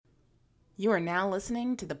You are now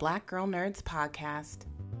listening to the Black Girl Nerds podcast.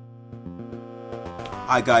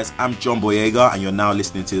 Hi guys, I'm John Boyega and you're now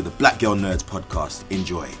listening to the Black Girl Nerds podcast.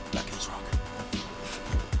 Enjoy. Black Girls Rock.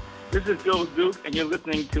 This is Bill Duke and you're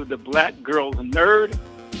listening to the Black Girls Nerd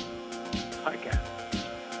podcast.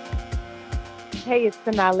 Hey, it's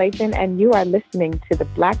Sanaa Lathan and you are listening to the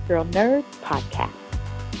Black Girl Nerds podcast.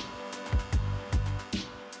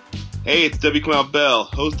 Hey, it's Debbie Cloud Bell,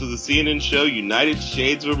 host of the CNN show United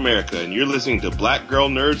Shades of America, and you're listening to Black Girl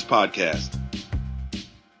Nerds Podcast.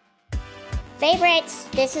 Favorites,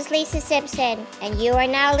 this is Lisa Simpson, and you are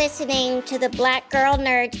now listening to the Black Girl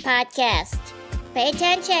Nerds Podcast. Pay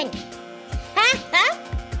attention. Ha ha!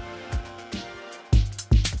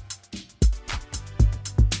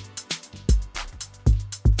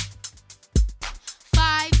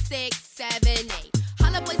 5, 6, 7, 8.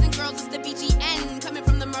 Holla boys and girls, it's the BGN. Coming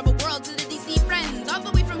from the Marvel world to the DC friends. All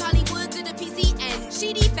the way from Hollywood to the PCN.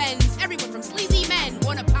 She defends everyone from sleazy men.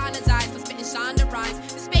 Won't apologize for spitting Shonda rhymes.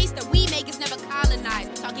 The space that we make is never colonized.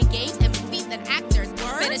 We're talking games and movies and actors.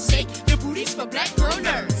 Better shake your booties for Black Girl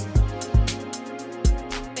Nerds.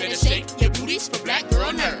 Better shake your booties for Black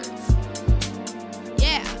Girl Nerds.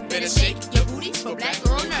 Yeah, better shake your booties for Black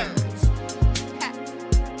Girl Nerds. Ha.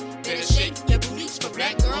 Better shake your booties for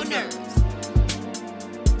Black Girl Nerds.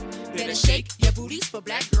 Better shake your booties for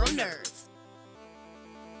Black Girl Nerds.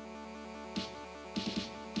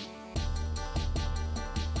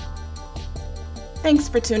 Thanks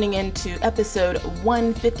for tuning in to episode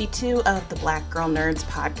 152 of the Black Girl Nerds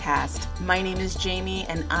podcast. My name is Jamie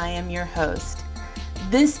and I am your host.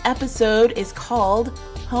 This episode is called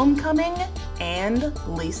Homecoming and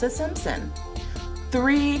Lisa Simpson.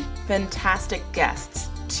 3 fantastic guests,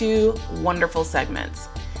 2 wonderful segments.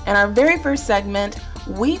 In our very first segment,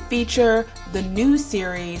 we feature the new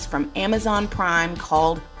series from Amazon Prime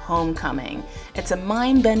called Homecoming. It's a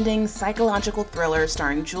mind-bending psychological thriller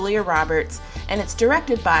starring Julia Roberts, and it's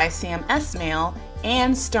directed by Sam Esmail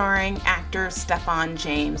and starring actor Stephan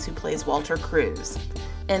James, who plays Walter Cruz.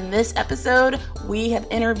 In this episode, we have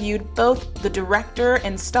interviewed both the director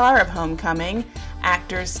and star of Homecoming,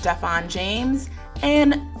 actor Stephan James,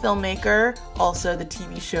 and filmmaker, also the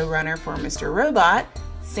TV showrunner for Mr. Robot,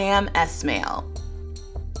 Sam Esmail.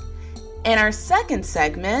 In our second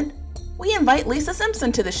segment, we invite Lisa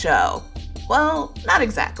Simpson to the show. Well, not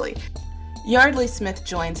exactly. Yeardley Smith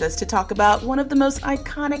joins us to talk about one of the most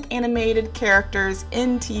iconic animated characters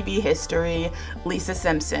in TV history, Lisa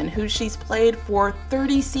Simpson, who she's played for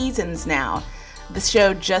 30 seasons now. The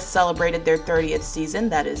show just celebrated their 30th season,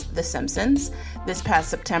 that is The Simpsons, this past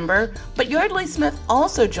September. But Yeardley Smith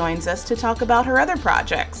also joins us to talk about her other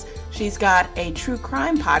projects. She's got a true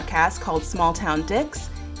crime podcast called Small Town Dicks,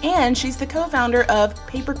 and she's the co-founder of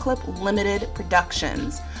Paperclip Limited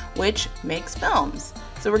Productions, which makes films.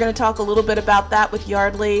 So we're going to talk a little bit about that with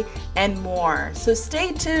Yeardley and more. So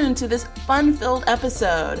stay tuned to this fun-filled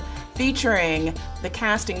episode featuring the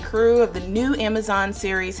cast and crew of the new Amazon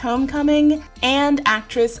series Homecoming and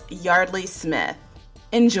actress Yeardley Smith.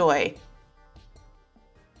 Enjoy.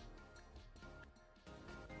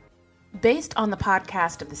 Based on the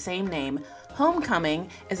podcast of the same name, Homecoming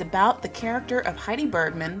is about the character of Heidi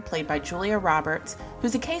Bergman, played by Julia Roberts,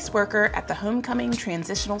 who's a caseworker at the Homecoming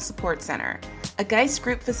Transitional Support Center, a Geist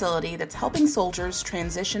Group facility that's helping soldiers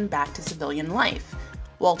transition back to civilian life.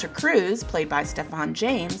 Walter Cruz, played by Stephan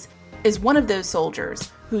James, is one of those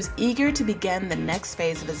soldiers who's eager to begin the next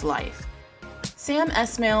phase of his life. Sam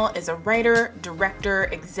Esmail is a writer, director,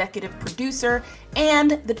 executive producer,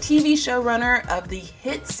 and the TV showrunner of the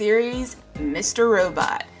hit series Mr.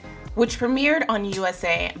 Robot, which premiered on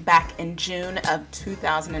USA back in June of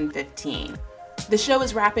 2015. The show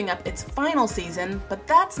is wrapping up its final season, but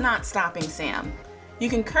that's not stopping Sam. You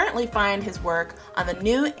can currently find his work on the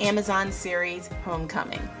new Amazon series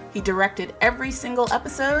Homecoming. He directed every single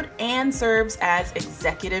episode and serves as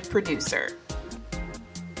executive producer.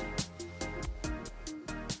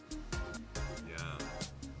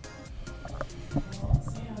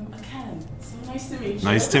 Sam, again, so nice to meet you.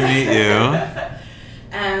 Nice to meet you.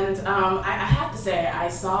 And I have to say, I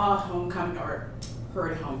saw Homecoming, or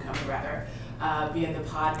heard Homecoming rather, via the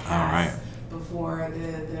podcast before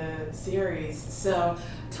the series. So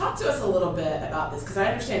talk to us a little bit about this, because I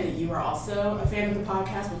understand that you were also a fan of the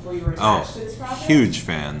podcast before you were attached to this project. Huge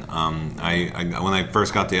fan. I when I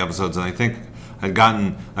first got the episodes, and I think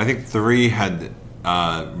 3 had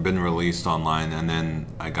been released online, and then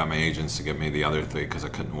I got my agents to get me the other 3 because I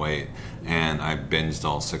couldn't wait, and I binged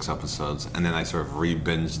all 6 episodes, and then I sort of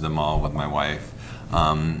re-binged them all with my wife,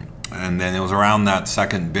 and then it was around that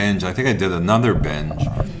second binge, I think I did another binge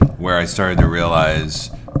where I started to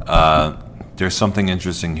realize there's something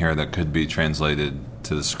interesting here that could be translated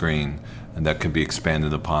to the screen and that could be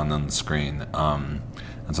expanded upon on the screen. And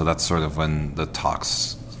so that's sort of when the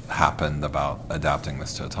talks happened about adapting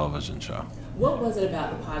this to a television show. What was it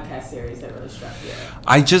about the podcast series that really struck you?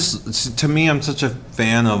 To me, I'm such a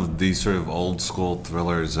fan of these sort of old school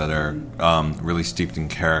thrillers that are really steeped in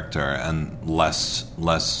character and less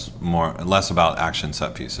about action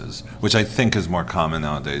set pieces, which I think is more common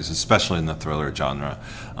nowadays, especially in the thriller genre.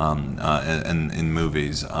 And in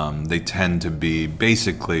movies, they tend to be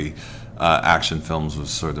basically action films with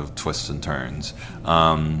sort of twists and turns.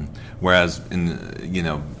 Whereas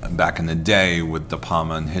back in the day with De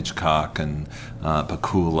Palma and Hitchcock and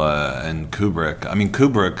Pakula and Kubrick. I mean,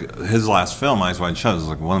 Kubrick, his last film, Eyes Wide Shut, is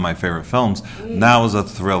like one of my favorite films. That was a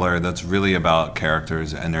thriller that's really about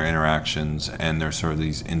characters and their interactions and their sort of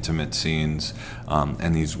these intimate scenes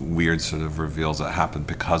and these weird sort of reveals that happen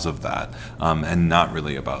because of that, and not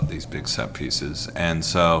really about these big set pieces. And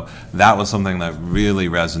so that was something that really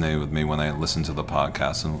resonated with me when I listened to the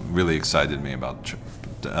podcast and really excited me about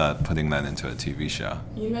putting that into a TV show.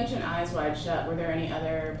 You mentioned Eyes Wide Shut. Were there any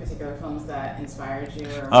other particular films that inspired you?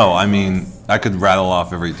 I mean, I could rattle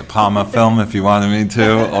off every De Palma film if you wanted me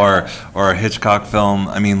to, or a Hitchcock film.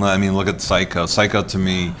 I mean, look at Psycho. Psycho, to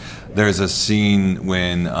me, there's a scene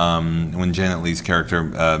when Janet Leigh's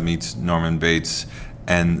character meets Norman Bates,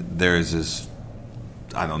 and there's this,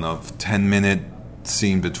 10-minute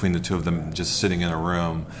scene between the two of them just sitting in a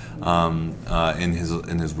room in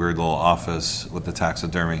his weird little office with the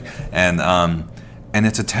taxidermy, and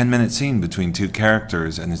it's a 10-minute scene between two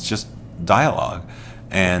characters, and it's just dialogue,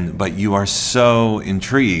 but you are so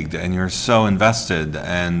intrigued and you're so invested,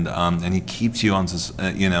 and he keeps you on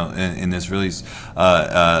in this really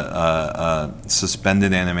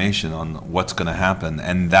suspended animation on what's going to happen,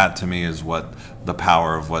 and that to me is what the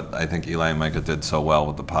power of what I think Eli and Micah did so well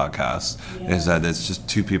with the podcast is that it's just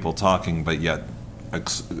two people talking, but yet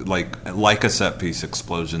like a set piece,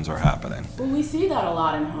 explosions are happening. Well, we see that a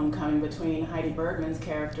lot in Homecoming between Heidi Bergman's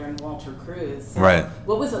character and Walter Cruz. So right.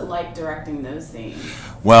 What was it like directing those scenes?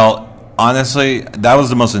 Well, honestly, that was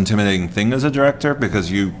the most intimidating thing as a director,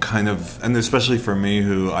 because you kind of, and especially for me,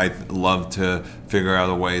 who I love to figure out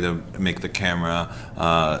a way to make the camera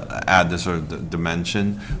add this sort of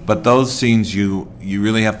dimension. But those scenes, you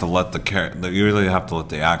really have to let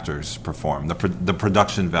the actors perform. The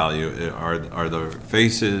production value are their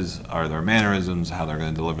faces, are their mannerisms, how they're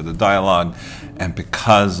going to deliver the dialogue, and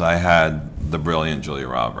because I had the brilliant Julia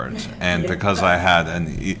Roberts, and because I had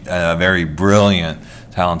a very brilliant,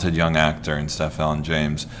 talented young actor in Stephen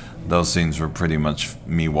James, those scenes were pretty much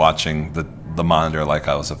me watching the monitor like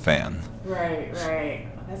I was a fan. Right.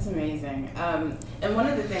 That's amazing. And one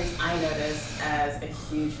of the things I noticed as a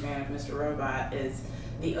huge fan of Mr. Robot is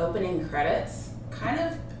the opening credits kind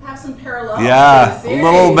of have some parallels to the series. A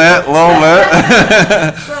little bit.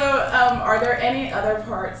 So, are there any other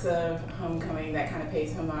parts of Homecoming that kind of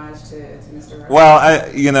pays homage to Mr. Robot?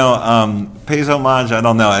 Well, pays homage, I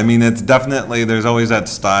don't know. I mean, it's definitely, there's always that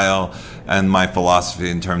style and my philosophy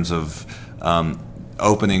in terms of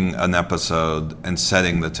opening an episode and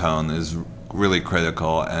setting the tone is really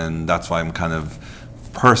critical, and that's why I'm kind of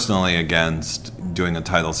personally against doing a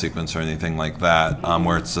title sequence or anything like that,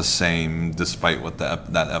 where it's the same despite what that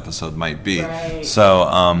episode might be. Right. So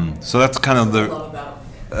that's kind of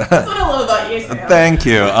That's what I love about you, Sam. Thank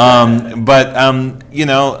you.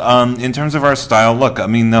 In terms of our style, look, I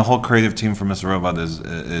mean, the whole creative team for Mr. Robot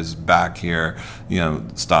is back here.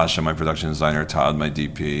 Stasha, my production designer, Todd, my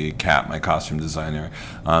DP, Kat, my costume designer,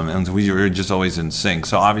 and we were just always in sync.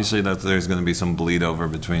 So obviously there's going to be some bleed over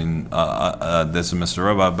between this and Mr.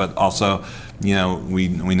 Robot, but also,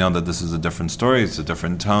 we know that this is a different story, it's a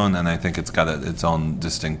different tone, and I think it's got its own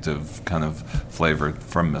distinctive kind of flavor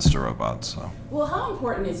from Mr. Robot. So. Well, how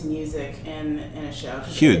important is music in a show?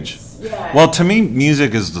 Huge. Well, to me,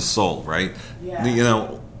 music is the soul, right?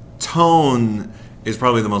 Yeah. Tone is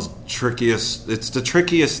probably it's the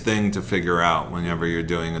trickiest thing to figure out whenever you're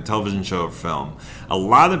doing a television show or film. A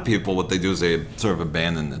lot of people, what they do is they sort of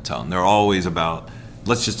abandon the tone. They're always about,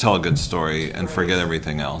 let's just tell a good story and forget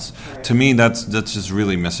everything else. Right. To me, that's just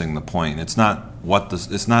really missing the point. It's not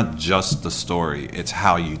it's not just the story, it's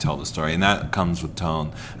how you tell the story, and that comes with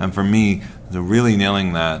tone. And for me, really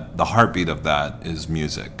nailing that, the heartbeat of that is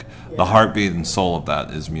music. Yeah. The heartbeat and soul of that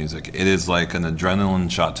is music. It is like an adrenaline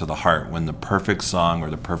shot to the heart when the perfect song or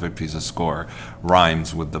the perfect piece of score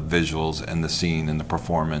rhymes with the visuals and the scene and the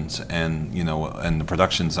performance and and the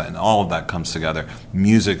production side, and all of that comes together.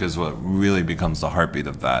 Music is what really becomes the heartbeat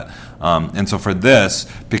of that. And so for this,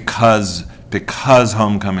 because because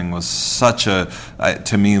Homecoming was such a,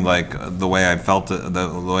 to me, like the way I felt it,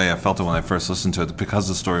 the way I felt it when I first listened to it, because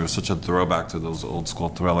the story was such a throwback to those old school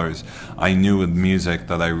thrillers, I knew with music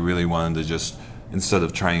that I really wanted to just, instead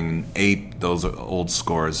of trying and ape those old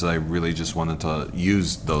scores, I really just wanted to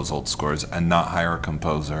use those old scores and not hire a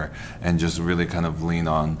composer, and just really kind of lean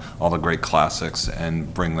on all the great classics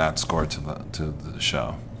and bring that score to the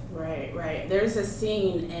show. Right. There's a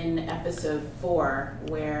scene in episode 4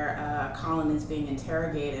 where Colin is being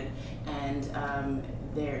interrogated, and I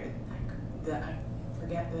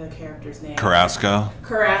forget the character's name. Carrasco.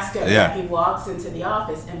 Yeah. He walks into the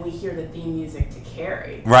office, and we hear the theme music to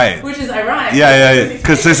Carrie. Right. Which is ironic. Yeah.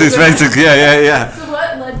 Because Sissy Spacek. Yeah. So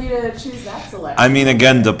what led you to choose that selection? I mean,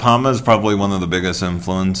 again, De Palma is probably one of the biggest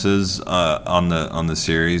influences on the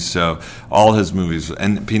series. So all his movies,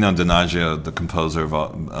 and Pino Donaggio, the composer of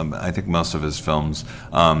I think most of his films,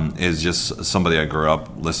 is just somebody I grew up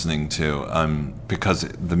listening to, because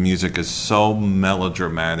the music is so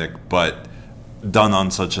melodramatic, but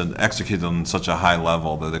executed on such a high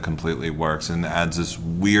level that it completely works, and adds this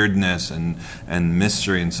weirdness and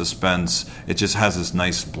mystery and suspense. It just has this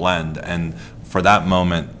nice blend, and for that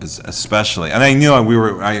moment especially, and I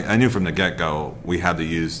knew from the get-go we had to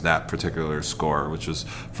use that particular score, which was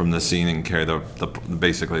from the scene in Carrie,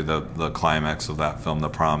 basically the climax of that film, the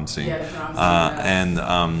prom scene. Yeah, the prom scene. And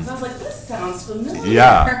I was like, this sounds familiar.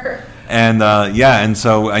 Yeah, and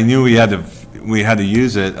so I knew we had to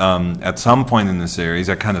use it at some point in the series.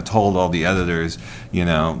 I kind of told all the editors,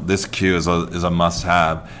 this cue is a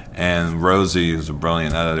must-have. And Rosie, who's a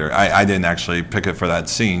brilliant editor, I didn't actually pick it for that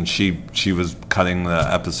scene. She was cutting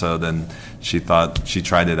the episode, and she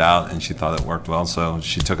tried it out, and she thought it worked well. So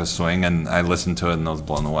she took a swing, and I listened to it, and I was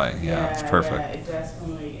blown away. Yeah, it's perfect. Yeah, it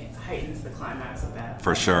definitely heightens the climax of that.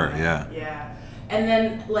 For sure, yeah. Yeah. And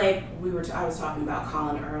then, like I was talking about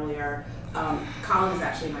Colin earlier. Colin is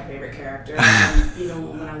actually my favorite character,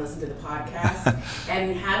 even when I listen to the podcast.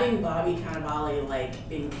 And having Bobby Cannavale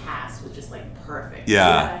being cast was just perfect. Yeah.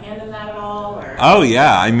 Did you have a hand in that at all? Or? Oh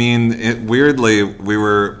yeah, I mean, weirdly we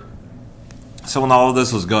were. So when all of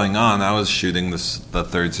this was going on, I was shooting the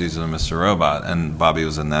third season of Mr. Robot, and Bobby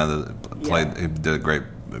was in that. He did a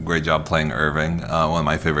great job playing Irving, one of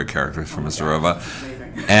my favorite characters from Mr. Robot.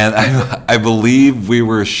 And I believe we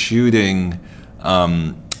were shooting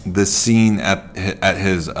the scene at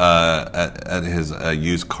his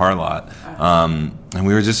used car lot, and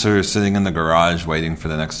we were just sort of sitting in the garage waiting for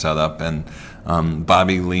the next setup, and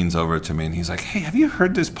Bobby leans over to me and he's like, "Hey, have you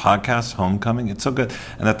heard this podcast, Homecoming? It's so good."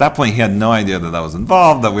 And at that point, he had no idea that I was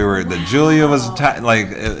involved, that Julia was it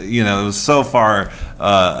was so far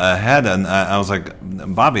ahead. And I was like,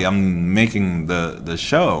 "Bobby, I'm making the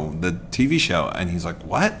show, the TV show." And he's like,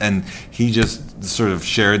 "What?" And he just sort of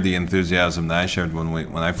shared the enthusiasm that I shared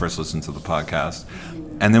when I first listened to the podcast.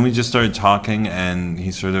 And then we just started talking, and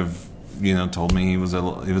he sort of told me he was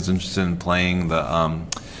interested in playing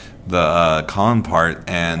the Colin part,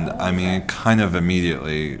 and I mean, it kind of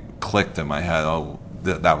immediately clicked in my head. Oh,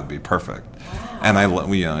 that would be perfect. Wow. And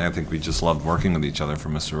I think we just loved working with each other for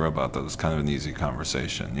Mr. Robot. That was kind of an easy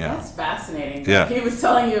conversation. Yeah, that's fascinating. Yeah, he was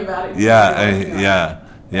telling you about it. Yeah.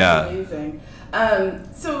 That's amazing.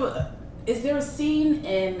 So, is there a scene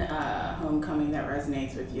in Homecoming that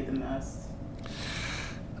resonates with you the most?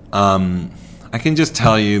 I can just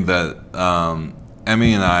tell you that.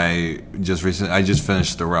 Emmy and I I just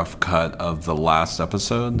finished the rough cut of the last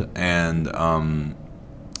episode, and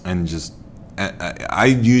I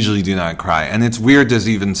usually do not cry, and it's weird to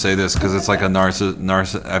even say this because it's like I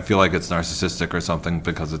feel like it's narcissistic or something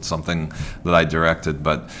because it's something that I directed,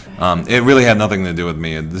 but it really had nothing to do with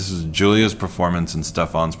me. This is Julia's performance and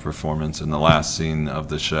Stefan's performance in the last scene of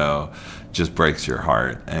the show just breaks your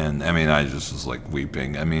heart, and Emmy and I just was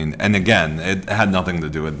weeping. I mean, and again, it had nothing to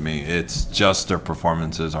do with me. It's just their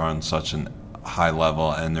performances are on such an high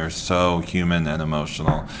level, and they're so human and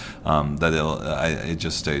emotional that it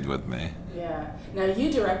just stayed with me. Yeah. Now,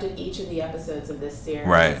 you directed each of the episodes of this series,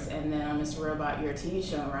 right? And then on Mr. Robot, you're a TV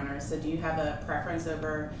showrunner. So, do you have a preference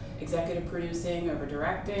over executive producing, over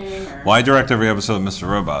directing? Or? Well, I direct every episode of Mr.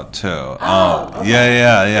 Robot too. Okay.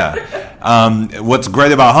 Yeah. What's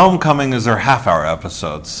great about Homecoming is they're half-hour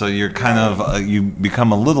episodes, so you're kind of you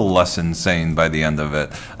become a little less insane by the end of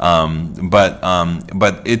it.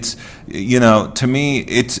 But it's to me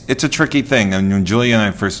it's a tricky thing. And when Julia and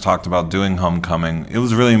I first talked about doing Homecoming, it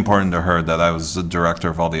was really important to her that I was the director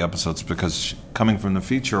of all the episodes because coming from the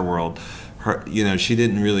feature world, she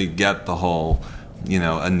didn't really get the whole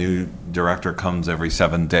a new director comes every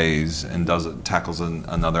 7 days and tackles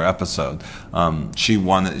another episode. She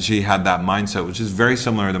had that mindset, which is very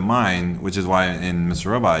similar to mine, which is why in Mr.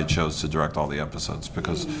 Robot I chose to direct all the episodes,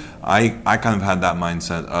 because I kind of had that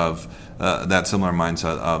mindset of that similar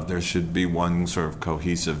mindset of there should be one sort of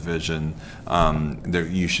cohesive vision.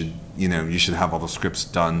 You should have all the scripts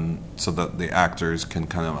done so that the actors can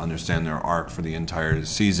kind of understand their arc for the entire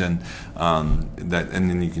season. And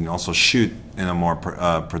then you can also shoot in a more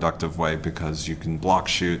productive way, because you can block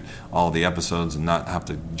shoot all the episodes and not have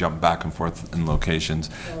to jump back and forth in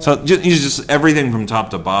locations. So just everything from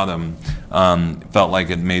top to bottom felt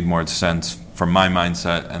like it made more sense for my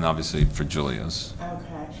mindset and obviously for Julia's.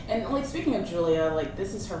 And like, speaking of Julia, like,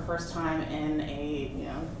 this is her first time in a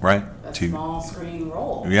small screen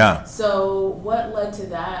role. Yeah. So what led to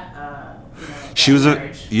that? She was a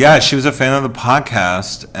fan of the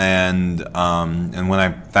podcast, and when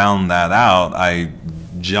I found that out, I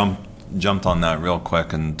jumped on that real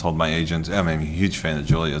quick and told my agents. I'm a huge fan of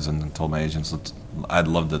Julia's, and told my agents I'd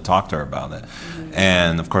love to talk to her about it. Mm-hmm.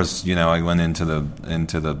 And of course, I went into the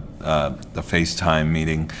FaceTime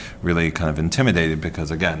meeting really kind of intimidated,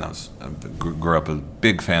 because again, I grew up a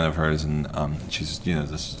big fan of hers, and she's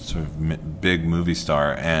this sort of big movie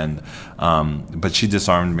star, and but she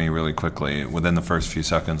disarmed me really quickly. Within the first few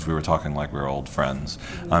seconds, we were talking like we were old friends.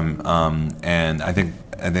 Mm-hmm. And I think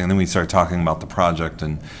then we started talking about the project,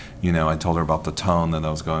 and I told her about the tone that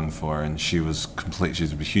I was going for, and she was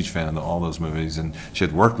she's a huge fan of all those movies, and she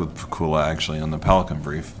had worked with Pakula actually on the Pelican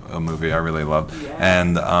Brief, a movie I really loved. Yes.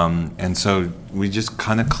 And so we just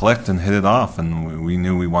kind of clicked and hit it off, and we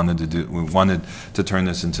knew we wanted to turn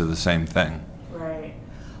this into the same thing. Right.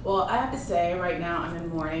 Well, I have to say, right now I'm in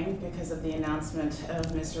mourning because of the announcement of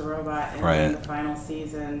Mr. Robot and the final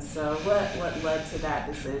season. So what led to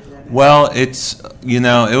that decision? Well, it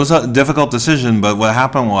was a difficult decision, but what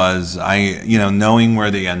happened was knowing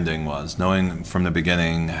where the ending was, knowing from the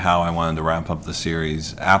beginning how I wanted to wrap up the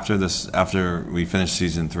series. After we finished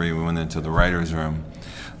season 3, we went into the writer's room.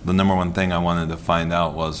 The number one thing I wanted to find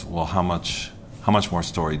out was, well, how much more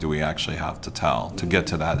story do we actually have to tell to get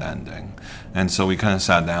to that ending? And so we kind of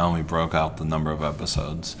sat down, we broke out the number of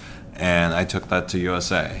episodes, and I took that to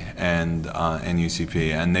USA and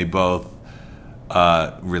UCP, and they both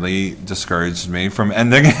really discouraged me from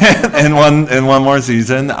ending it in one more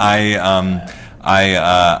season. I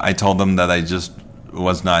told them that I just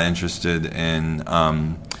was not interested in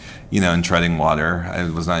in treading water. I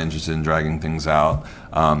was not interested in dragging things out.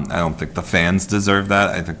 I don't think the fans deserve that.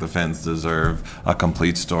 I think the fans deserve a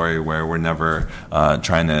complete story where we're never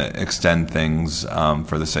trying to extend things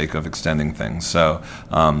for the sake of extending things. So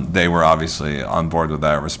they were obviously on board with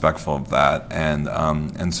that, respectful of that,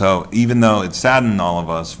 and so even though it saddened all of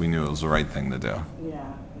us, we knew it was the right thing to do.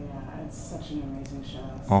 Yeah, it's such an amazing show.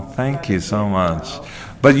 Well, thank you so much.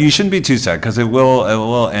 But you shouldn't be too sad, because it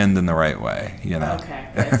will end in the right way, Okay,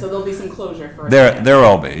 good. So there'll be some closure for it. There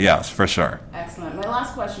will be, yes, for sure. Excellent. My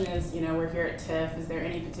last question is, we're here at TIFF. Is there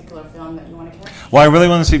any particular film that you want to catch? Well, I really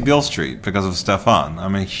want to see Beale Street because of Stefan.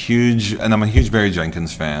 I'm a huge Barry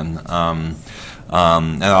Jenkins fan. And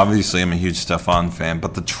obviously I'm a huge Stefan fan,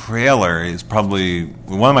 but the trailer is probably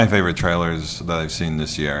one of my favorite trailers that I've seen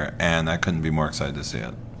this year, and I couldn't be more excited to see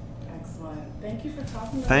it. Thank you for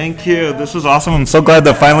talking to us. Thank you. This was awesome. I'm so glad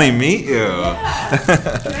to finally meet you. Yeah.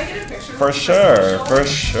 Can I get a picture? For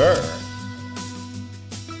sure.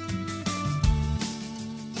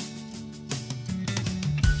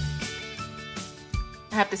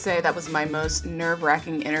 I have to say that was my most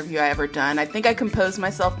nerve-wracking interview I ever done. I think I composed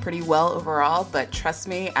myself pretty well overall, but trust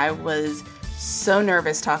me, I was so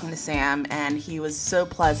nervous talking to Sam, and he was so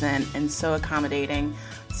pleasant and so accommodating.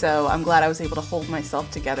 So I'm glad I was able to hold myself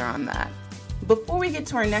together on that. Before we get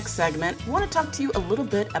to our next segment, I want to talk to you a little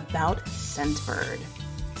bit about Scentbird.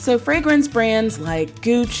 So fragrance brands like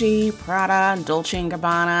Gucci, Prada, and Dolce &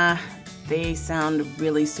 Gabbana, they sound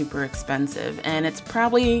really super expensive, and it's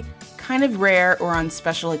probably kind of rare or on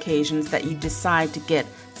special occasions that you decide to get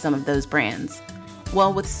some of those brands.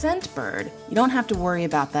 Well, with Scentbird, you don't have to worry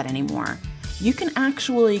about that anymore. You can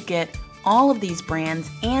actually get all of these brands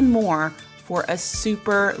and more for a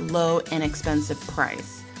super low, inexpensive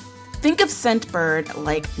price. Think of Scentbird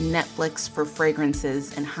like Netflix for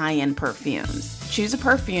fragrances and high-end perfumes. Choose a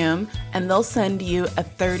perfume and they'll send you a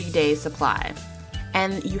 30-day supply.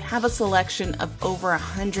 And you have a selection of over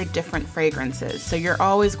 100 different fragrances, so you're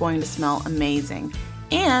always going to smell amazing.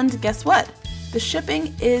 And guess what? The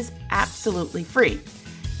shipping is absolutely free.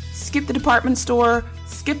 Skip the department store,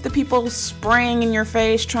 skip the people spraying in your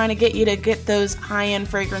face trying to get you to get those high-end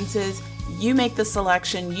fragrances. You make the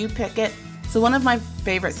selection, you pick it, So one of my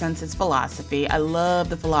favorite scents is Philosophy. I love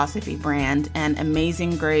the Philosophy brand, and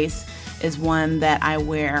Amazing Grace is one that I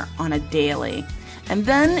wear on a daily. And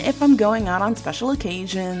then if I'm going out on special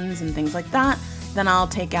occasions and things like that, then I'll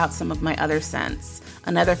take out some of my other scents.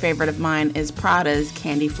 Another favorite of mine is Prada's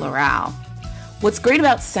Candy Floral. What's great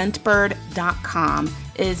about Scentbird.com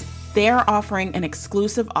is they're offering an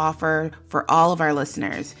exclusive offer for all of our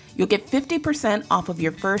listeners. You'll get 50% off of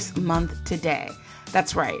your first month today.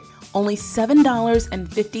 That's right, only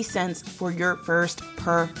 $7.50 for your first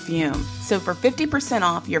perfume. So for 50%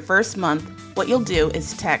 off your first month, what you'll do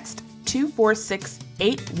is text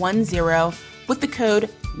 246810 with the code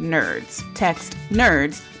NERDS. Text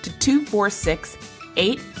NERDS to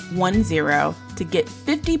 246810 to get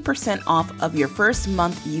 50% off of your first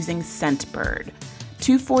month using Scentbird.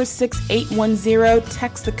 246810,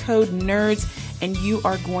 text the code NERDS, and you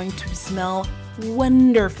are going to smell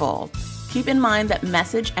wonderful. Keep in mind that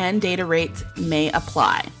message and data rates may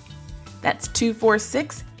apply. That's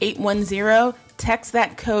 246810, text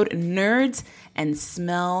that code NERDS, and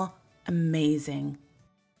smell amazing.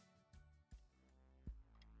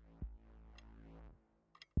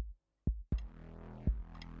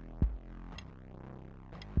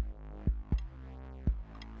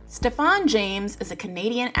 Stephan James is a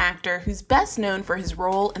Canadian actor who's best known for his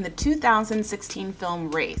role in the 2016 film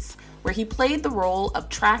Race, where he played the role of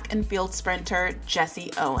track and field sprinter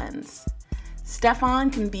Jesse Owens. Stephan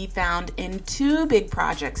can be found in two big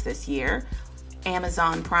projects this year: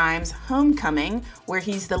 Amazon Prime's Homecoming, where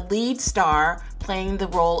he's the lead star playing the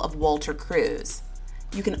role of Walter Cruz.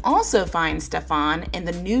 You can also find Stephan in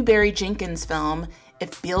the new Barry Jenkins film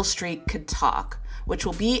If Beale Street Could Talk, which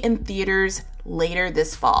will be in theaters later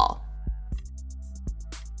this fall.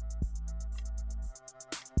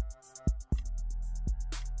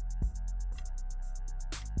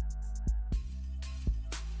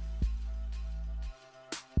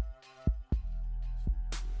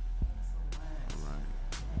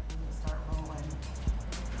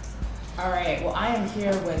 All right, well, I am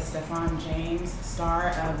here with Stephan James, star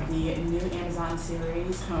of the new Amazon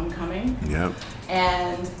series, Homecoming. Yep.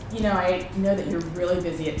 And, I know that you're really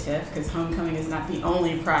busy at TIFF because Homecoming is not the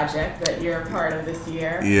only project that you're a part of this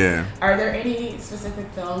year. Yeah. Are there any specific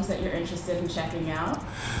films that you're interested in checking out?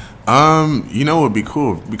 It would be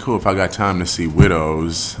cool. It'd be cool if I got time to see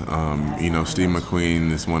Widows. Steve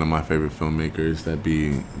McQueen is one of my favorite filmmakers. That'd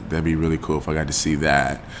be really cool if I got to see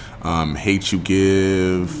that. Hate You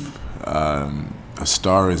Give. A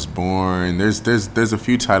Star Is Born. There's a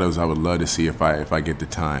few titles I would love to see if I get the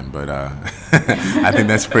time, but I think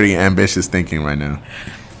that's pretty ambitious thinking right now.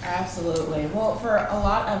 Absolutely. Well, for a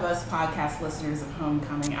lot of us podcast listeners of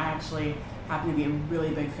Homecoming, I actually happen to be a really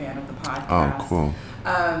big fan of the podcast. Oh, cool.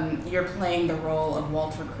 You're playing the role of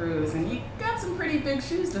Walter Cruz, and you got some pretty big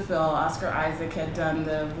shoes to fill. Oscar Isaac had done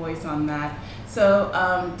the voice on that.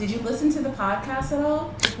 So, did you listen to the podcast at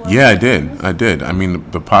all? Yeah, I did. I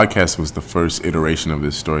mean, the podcast was the first iteration of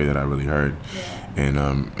this story that I really heard. Yeah.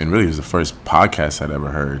 And really it was the first podcast I'd ever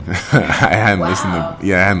heard. I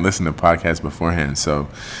hadn't listened to podcasts beforehand. So,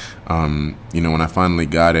 when I finally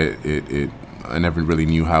got it I never really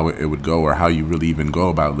knew how it would go or how you really even go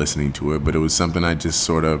about listening to it, but it was something I just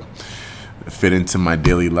sort of fit into my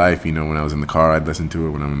daily life. When I was in the car, I'd listen to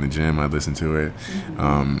it. When I'm in the gym, I'd listen to it.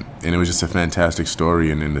 And it was just a fantastic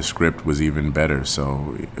story, and then the script was even better.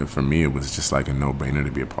 So for me, it was just like a no-brainer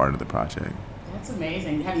to be a part of the project. That's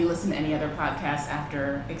amazing. Have you listened to any other podcasts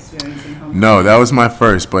after experiencing Homecoming? No, that was my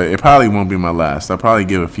first, but it probably won't be my last. I'll probably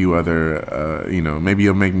give a few other, maybe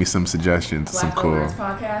you'll make me some suggestions. Black Girl Nerds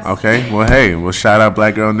podcast? Okay, well, hey, we'll shout out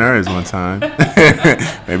Black Girl Nerds one time.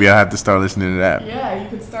 Maybe I'll have to start listening to that. Yeah, you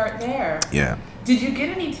could start there. Yeah. Did you get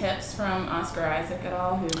any tips from Oscar Isaac at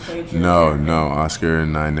all, who played your No. Oscar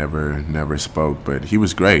and I never spoke, but he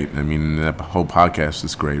was great. I mean, that whole podcast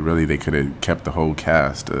was great. Really, they could have kept the whole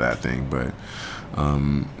cast of that thing, but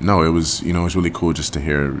it was it was really cool just to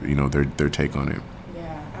hear their take on it.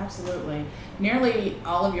 Yeah, absolutely. Nearly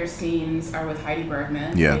all of your scenes are with Heidi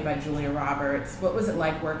Bergman, played by Julia Roberts. What was it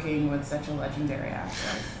like working with such a legendary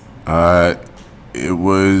actress? It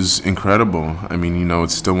was incredible. I mean,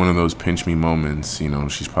 it's still one of those pinch me moments.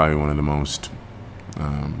 She's probably one of the most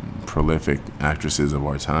prolific actresses of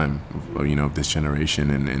our time, of this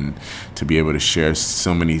generation, and to be able to share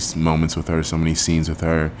so many moments with her, so many scenes with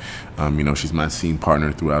her. She's my scene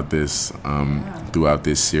partner throughout this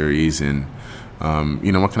series, and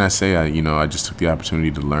What can I say? I just took the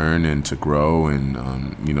opportunity to learn and to grow, and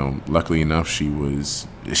luckily enough, she is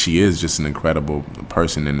just an incredible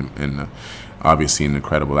person and obviously an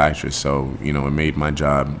incredible actress. So it made my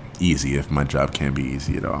job easy, if my job can be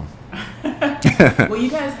easy at all. Well, you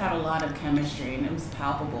guys had a lot of chemistry, and it was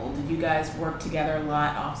palpable. Did you guys work together a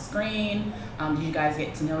lot off screen? Did you guys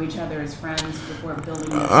get to know each other as friends before building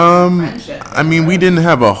this friendship? I mean, we didn't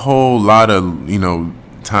have a whole lot of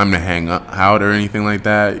time to hang out or anything like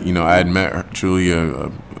that. I had met Julia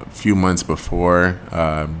a few months before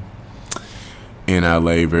in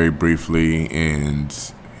LA very briefly,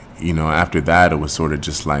 and after that, it was sort of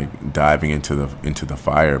just like diving into the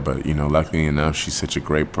fire. But luckily enough, she's such a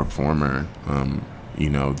great performer.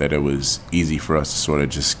 That it was easy for us to sort of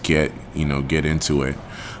just get into it.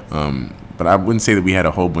 But I wouldn't say that we had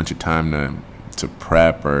a whole bunch of time to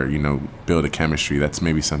prep or build a chemistry. That's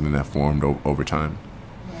maybe something that formed over time.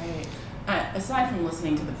 Right. Aside from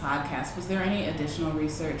listening to the podcast, was there any additional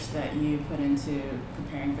research that you put into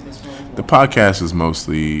preparing for this role? The podcast was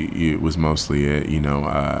mostly it.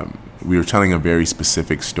 We were telling a very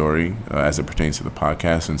specific story as it pertains to the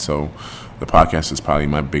podcast, and so the podcast is probably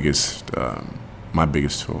my biggest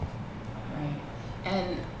tool. Right.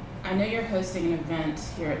 And I know you're hosting an event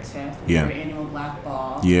here at TIFF, your annual Black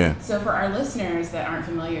Ball. Yeah. So for our listeners that aren't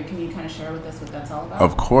familiar, can you kind of share with us what that's all about?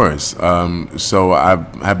 Of course. So I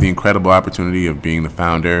have the incredible opportunity of being the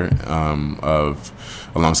founder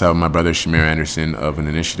alongside with my brother Shamir Anderson, of an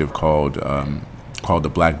initiative called the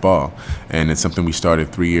Black Ball, and it's something we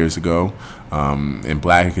started 3 years ago. And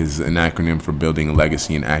Black is an acronym for Building a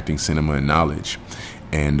Legacy in Acting, Cinema, and Knowledge,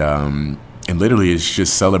 and literally it's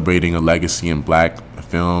just celebrating a legacy in Black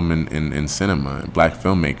film and cinema, Black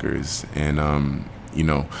filmmakers, and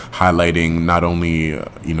highlighting not only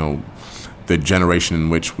the generation in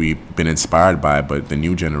which we've been inspired by, but the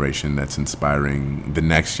new generation that's inspiring the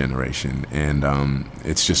next generation. And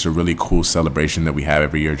it's just a really cool celebration that we have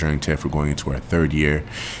every year during TIFF. We're going into our third year,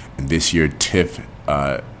 and this year TIFF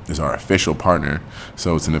is our official partner,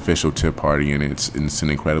 so it's an official TIFF party, and it's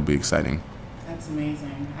incredibly exciting. That's amazing.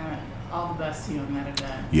 All the best to you on that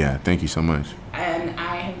event. Yeah, thank you so much. And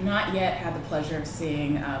I have not yet had the pleasure of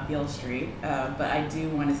seeing Beale Street, but I do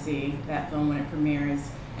want to see that film when it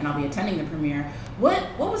premieres, and I'll be attending the premiere.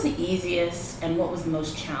 What was the easiest and what was the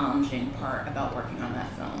most challenging part about working on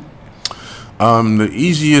that film? The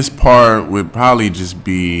easiest part would probably just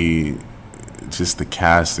be just the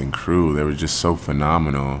cast and crew. They were just so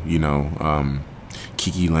phenomenal.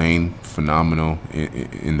 Kiki Lane, phenomenal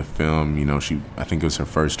in the film. I think it was her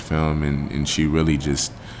first film, and she really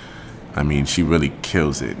she really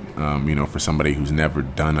kills it. For somebody who's never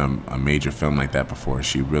done a major film like that before,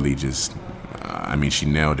 she really just, she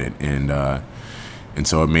nailed it. And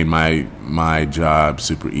so it made my job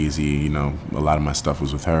super easy. A lot of my stuff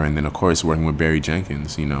was with her, and then of course working with Barry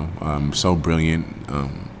Jenkins. So brilliant,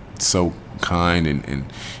 so kind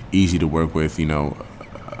and easy to work with.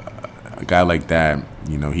 A guy like that,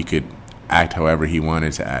 he could act however he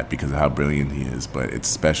wanted to act because of how brilliant he is. But it's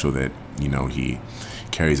special that, he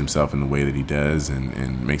carries himself in the way that he does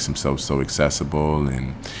and makes himself so accessible.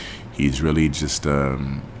 And he's really just,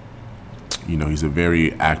 he's a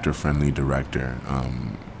very actor-friendly director.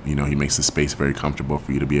 He makes the space very comfortable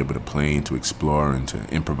for you to be able to play and to explore and to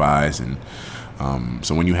improvise. And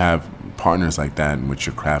so when you have partners like that in which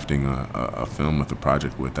you're crafting a film with a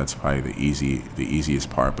project with, that's probably the easiest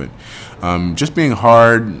part. But just being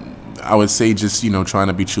hard, I would say just, trying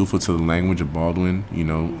to be truthful to the language of Baldwin,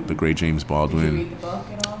 the great James Baldwin. Did you read the book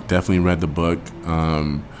at all? Definitely read the book.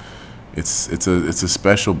 It's a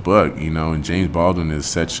special book, and James Baldwin is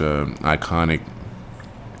such an iconic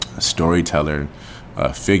storyteller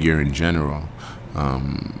figure in general.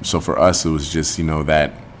 So for us, it was just,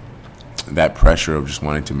 that pressure of just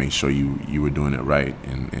wanting to make sure you were doing it right,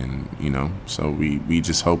 and so we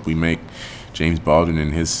just hope we make James Baldwin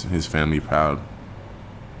and his family proud.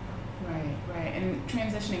 Right. And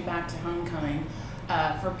transitioning back to Homecoming,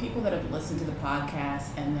 for people that have listened to the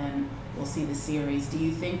podcast and then will see the series, do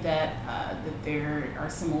you think that there are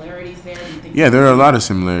similarities there? Do you think there are a lot of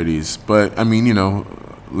similarities, but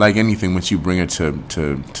like anything, once you bring it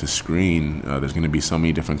to screen, there's going to be so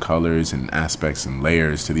many different colors and aspects and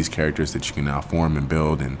layers to these characters that you can now form and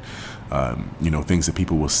build, and things that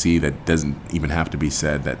people will see that doesn't even have to be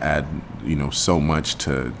said, that add so much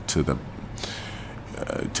to the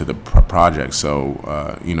project.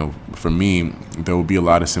 So for me, there will be a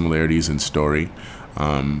lot of similarities in story,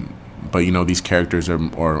 but these characters are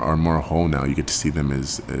more whole now. You get to see them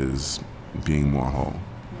as being more whole.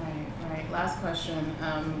 Right. Last question.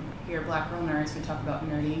 Here at Black Girl Nerds, we talk about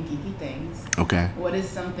nerdy and geeky things. Okay. What is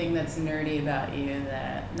something that's nerdy about you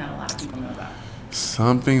that not a lot of people know about?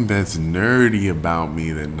 Something that's nerdy about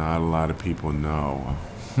me that not a lot of people know.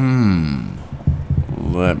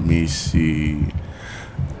 Let me see.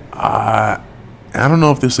 I don't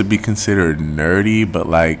know if this would be considered nerdy, but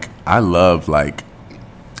like I love like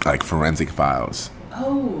forensic files.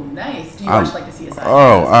 Oh, nice. Do you watch like the CSI?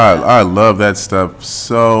 I love that stuff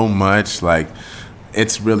so much. Like,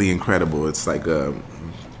 it's really incredible. It's like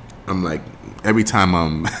I'm like every time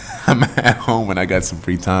I'm at home and I got some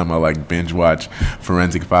free time, I like binge watch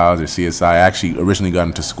Forensic Files or CSI. I actually originally got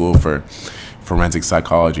into school for forensic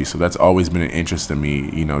psychology, so that's always been an interest in me.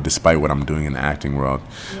 You know, despite what I'm doing in the acting world.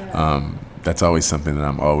 Yeah. That's always something that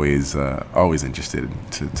I'm always interested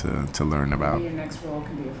to learn about. Maybe your next role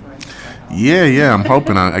can be a forensic psychologist. Yeah. I'm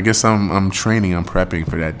hoping. I guess I'm training. I'm prepping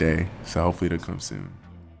for that day. So hopefully it'll come soon.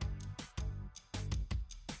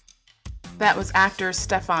 That was actor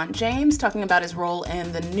Stephan James talking about his role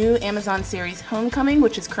in the new Amazon series Homecoming,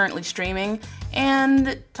 which is currently streaming,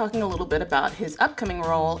 and talking a little bit about his upcoming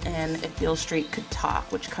role in If Beale Street Could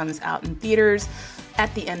Talk, which comes out in theaters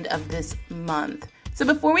at the end of this month. So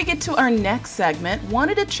before we get to our next segment,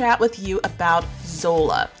 wanted to chat with you about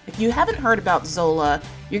Zola. If you haven't heard about Zola,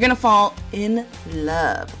 you're going to fall in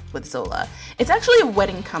love with Zola. It's actually a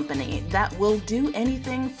wedding company that will do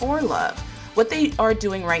anything for love. What they are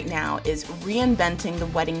doing right now is reinventing the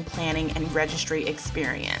wedding planning and registry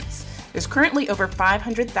experience. There's currently over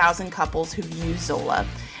 500,000 couples who've used Zola,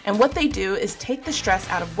 and what they do is take the stress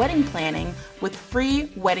out of wedding planning with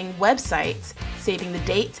free wedding websites, saving the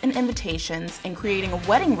dates and invitations, and creating a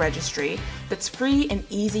wedding registry that's free and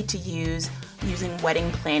easy to use using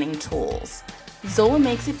wedding planning tools. Zola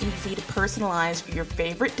makes it easy to personalize your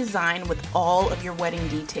favorite design with all of your wedding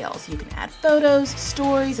details. You can add photos,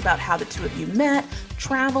 stories about how the two of you met,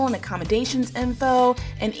 travel and accommodations info,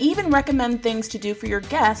 and even recommend things to do for your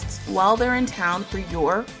guests while they're in town for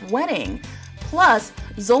your wedding. Plus,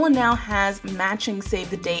 Zola now has matching save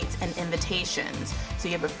the dates and invitations. So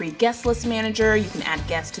you have a free guest list manager, you can add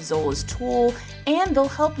guests to Zola's tool, and they'll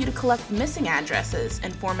help you to collect missing addresses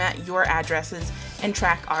and format your addresses and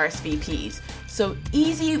track RSVPs. So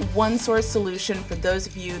easy one-source solution for those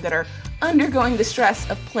of you that are undergoing the stress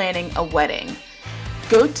of planning a wedding.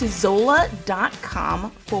 Go to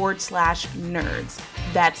zola.com/nerds.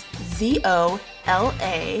 That's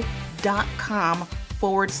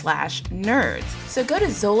ZOLA.com/nerds. So go to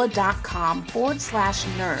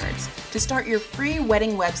zola.com/nerds to start your free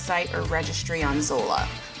wedding website or registry on Zola.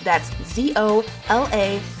 That's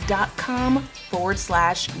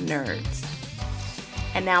ZOLA.com/nerds.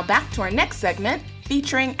 And now back to our next segment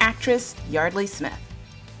featuring actress Yeardley Smith.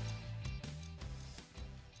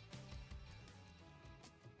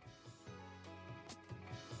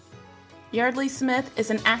 Yeardley Smith is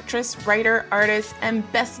an actress, writer, artist, and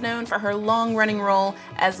best known for her long-running role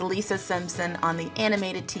as Lisa Simpson on the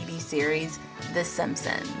animated TV series The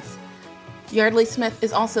Simpsons. Yeardley Smith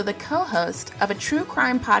is also the co-host of a true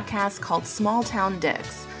crime podcast called Small Town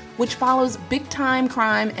Dicks, which follows big-time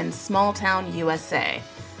crime in small-town USA.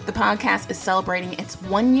 The podcast is celebrating its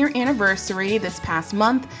 1-year anniversary this past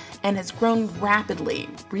month and has grown rapidly,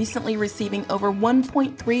 recently receiving over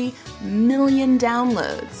 1.3 million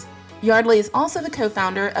downloads. Yeardley is also the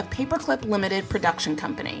co-founder of Paperclip Limited Production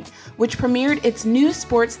Company, which premiered its new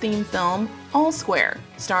sports-themed film, All Square,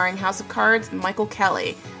 starring House of Cards' Michael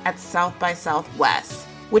Kelly at South by Southwest,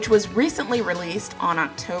 which was recently released on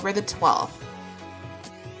October the 12th.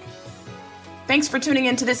 Thanks for tuning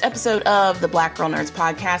in to this episode of the Black Girl Nerds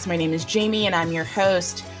podcast. My name is Jamie and I'm your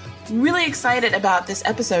host. Really excited about this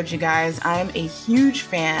episode, you guys. I'm a huge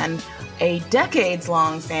fan, a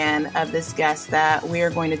decades-long fan of this guest that we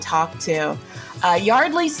are going to talk to.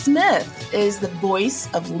 Yeardley Smith is the voice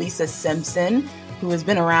of Lisa Simpson, who has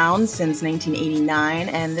been around since 1989,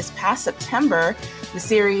 and this past September, the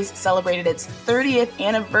series celebrated its 30th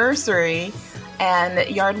anniversary. And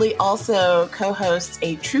Yeardley also co-hosts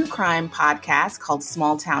a true crime podcast called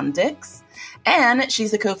Small Town Dicks. And she's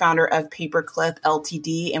the co-founder of Paperclip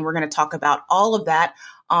Ltd. And we're going to talk about all of that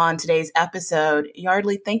on today's episode.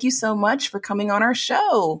 Yeardley, thank you so much for coming on our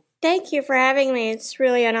show. Thank you for having me. It's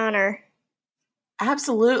really an honor.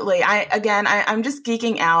 Absolutely. I'm just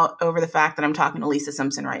geeking out over the fact that I'm talking to Lisa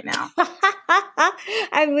Simpson right now.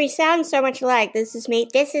 We sound so much alike. This is me.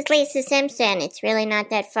 This is Lisa Simpson. It's really not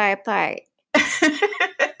that far apart.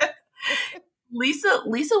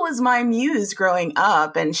 Lisa was my muse growing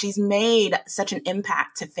up, and she's made such an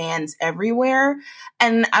impact to fans everywhere.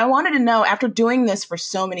 And I wanted to know, after doing this for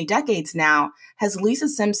so many decades now, has Lisa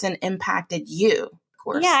Simpson impacted you?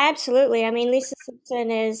 course. Yeah, absolutely. I mean, Lisa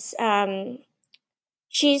Simpson is,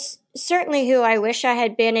 she's certainly who I wish I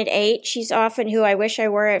had been at 8. She's often who I wish I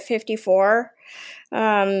were at 54.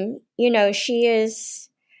 She is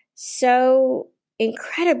so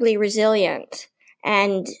incredibly resilient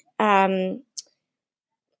and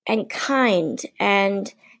kind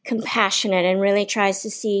and compassionate, and really tries to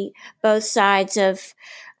see both sides of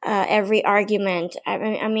every argument.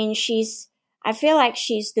 I mean, I feel like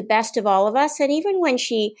she's the best of all of us. And even when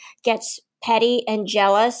she gets petty and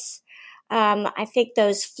jealous, I think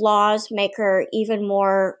those flaws make her even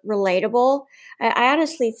more relatable. I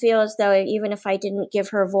honestly feel as though even if I didn't give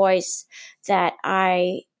her voice, that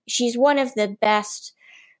she's one of the best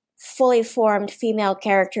fully formed female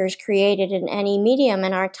characters created in any medium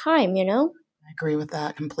in our time, you know? I agree with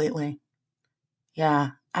that completely.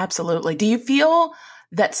 Yeah, absolutely. Do you feel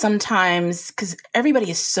that sometimes, because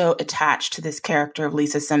everybody is so attached to this character of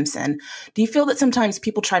Lisa Simpson, do you feel that sometimes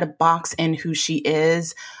people try to box in who she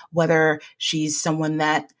is, whether she's someone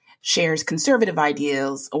that shares conservative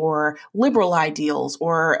ideals or liberal ideals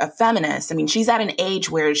or a feminist? I mean, she's at an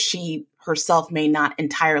age where she herself may not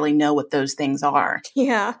entirely know what those things are.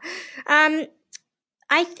 Yeah. I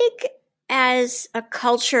think as a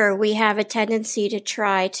culture, we have a tendency to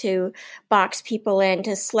try to box people in,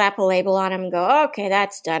 to slap a label on them and go, okay,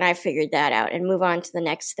 that's done. I figured that out, and move on to the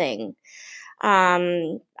next thing.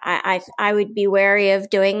 I would be wary of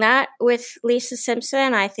doing that with Lisa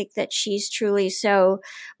Simpson. I think that she's truly so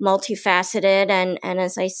multifaceted. And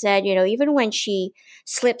as I said, even when she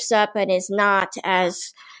slips up and is not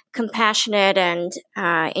as compassionate and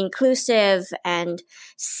inclusive and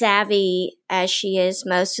savvy as she is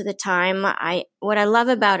most of the time, what I love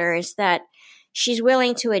about her is that she's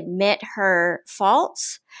willing to admit her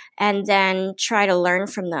faults and then try to learn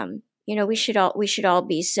from them. We should all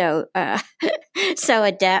be so so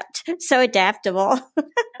adaptable.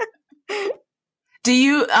 Do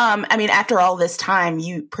you, after all this time,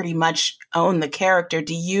 you pretty much own the character.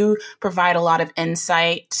 Do you provide a lot of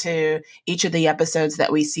insight to each of the episodes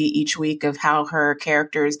that we see each week of how her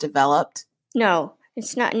character is developed? No,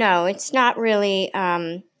 it's not. No, it's not really.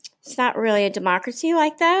 It's not really a democracy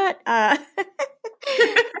like that.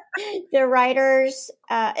 The writers,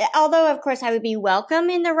 although of course I would be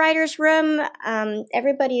welcome in the writers' room,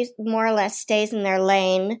 everybody more or less stays in their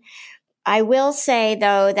lane. I will say,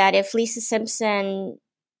 though, that if Lisa Simpson,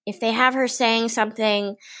 if they have her saying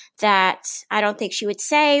something that I don't think she would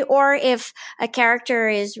say, or if a character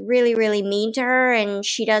is really, really mean to her and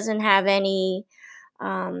she doesn't have any,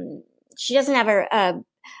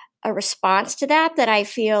 a response to that I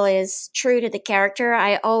feel is true to the character,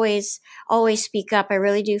 I always speak up. I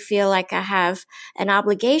really do feel like I have an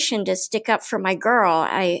obligation to stick up for my girl.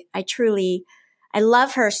 I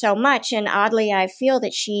love her so much, and oddly, I feel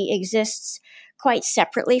that she exists quite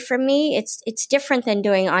separately from me. It's different than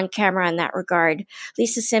doing on camera in that regard.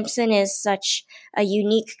 Lisa Simpson is such a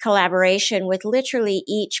unique collaboration, with literally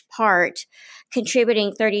each part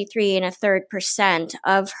contributing 33.33%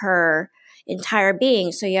 of her entire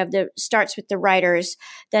being. So you have starts with the writers,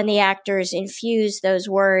 then the actors infuse those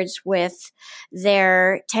words with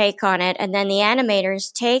their take on it, and then the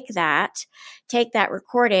animators take that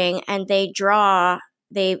recording and they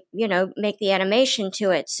make the animation to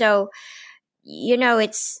it. So,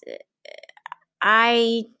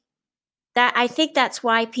 I think that's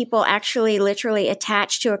why people actually literally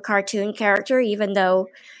attach to a cartoon character, even though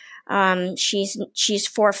she's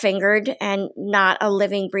four-fingered and not a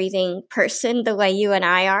living, breathing person the way you and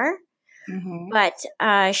I are. Mm-hmm. But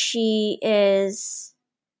she is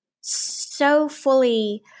so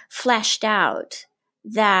fully fleshed out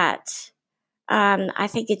that I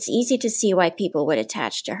think it's easy to see why people would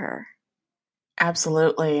attach to her.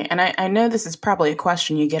 Absolutely. And I know this is probably a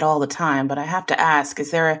question you get all the time, but I have to ask, is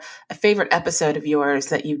there a favorite episode of yours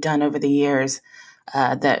that you've done over the years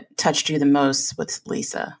that touched you the most with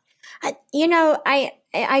Lisa?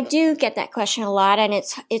 I do get that question a lot, and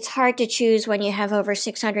it's hard to choose when you have over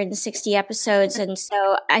 660 episodes. And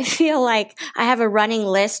so I feel like I have a running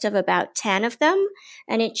list of about 10 of them,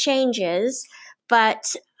 and it changes.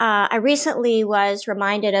 But I recently was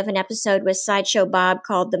reminded of an episode with Sideshow Bob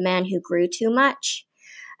called The Man Who Grew Too Much.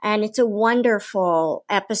 And it's a wonderful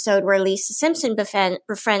episode where Lisa Simpson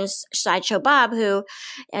befriends Sideshow Bob, who,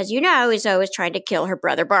 as you know, is always trying to kill her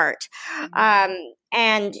brother Bart.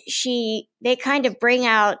 And they kind of bring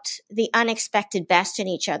out the unexpected best in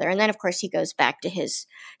each other. And then, of course, he goes back to his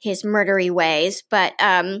murdery ways. But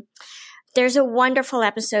there's a wonderful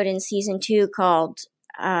episode in season 2 called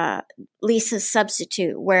Lisa's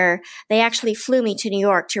Substitute, where they actually flew me to New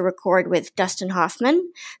York to record with Dustin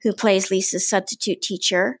Hoffman, who plays Lisa's substitute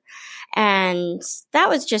teacher. And that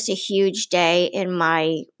was just a huge day in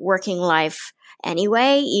my working life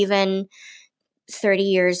anyway, even 30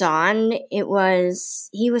 years on. He was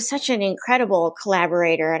such an incredible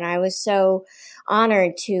collaborator, and I was so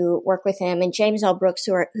honored to work with him. And James L. Brooks,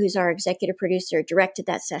 who's our executive producer, directed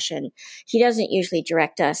that session. He doesn't usually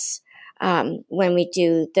direct us when we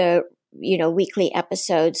do the weekly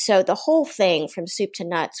episodes. So the whole thing from soup to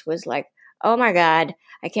nuts was like, oh my God,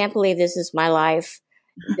 I can't believe this is my life.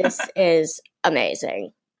 This is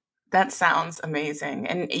amazing. That sounds amazing.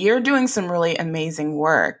 And you're doing some really amazing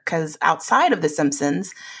work because outside of The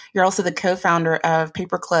Simpsons, you're also the co-founder of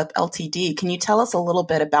Paperclip Ltd. Can you tell us a little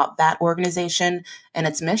bit about that organization and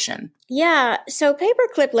its mission? Yeah. So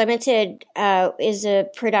Paperclip Limited is a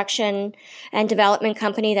production and development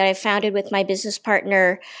company that I founded with my business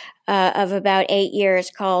partner of about 8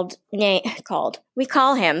 years we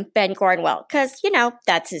call him Ben Cornwell because,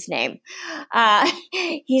 that's his name.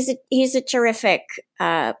 He's a terrific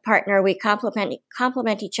partner. We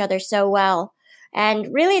complement each other so well.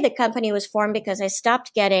 And really the company was formed because I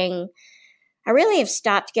really have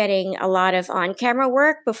stopped getting a lot of on-camera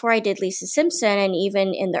work. Before I did Lisa Simpson, and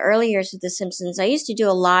even in the early years of The Simpsons, I used to do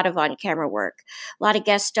a lot of on-camera work, a lot of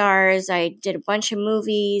guest stars. I did a bunch of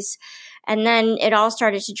movies, and then it all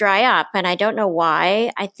started to dry up, and I don't know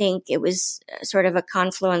why. I think it was sort of a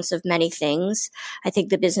confluence of many things. I think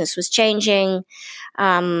the business was changing.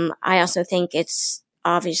 I also think it's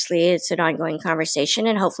an ongoing conversation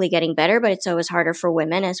and hopefully getting better, but it's always harder for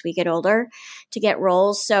women as we get older to get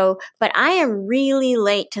roles. So, but I am really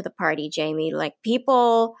late to the party, Jamie. Like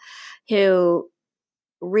people who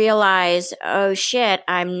realize, oh shit,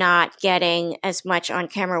 I'm not getting as much on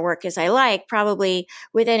camera work as I like, probably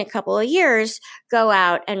within a couple of years, go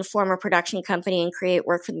out and form a production company and create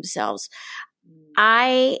work for themselves.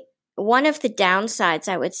 One of the downsides,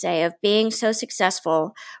 I would say, of being so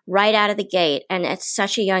successful right out of the gate and at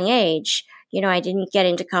such a young age, I didn't get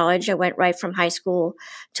into college. I went right from high school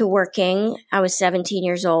to working. I was 17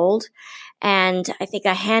 years old, and I think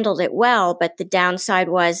I handled it well. But the downside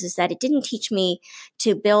is that it didn't teach me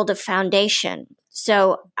to build a foundation.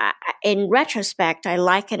 So in retrospect, I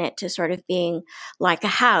liken it to sort of being like a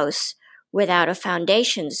house without a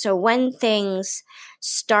foundation. So when things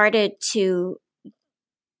started to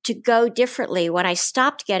go differently, when I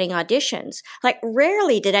stopped getting auditions, like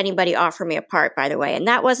rarely did anybody offer me a part, by the way. And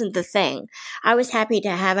that wasn't the thing. I was happy to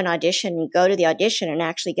have an audition and go to the audition and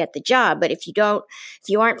actually get the job. But if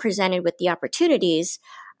you aren't presented with the opportunities,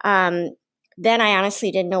 then I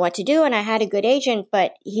honestly didn't know what to do. And I had a good agent,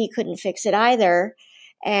 but he couldn't fix it either.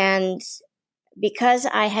 And because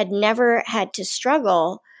I had never had to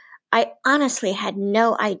struggle, I honestly had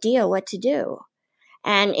no idea what to do.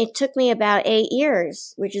 And it took me about 8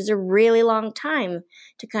 years, which is a really long time,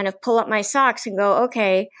 to kind of pull up my socks and go,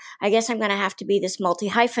 okay, I guess I'm going to have to be this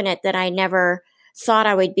multi-hyphenate that I never thought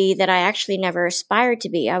I would be, that I actually never aspired to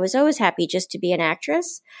be. I was always happy just to be an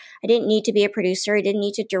actress. I didn't need to be a producer. I didn't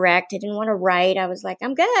need to direct. I didn't want to write. I was like,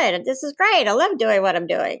 I'm good. This is great. I love doing what I'm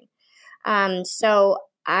doing. So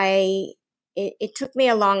it took me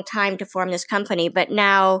a long time to form this company, but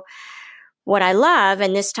now what I love,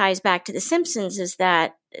 and this ties back to The Simpsons, is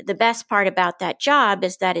that the best part about that job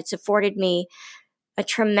is that it's afforded me a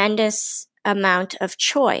tremendous amount of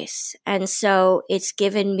choice. And so it's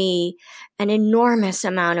given me an enormous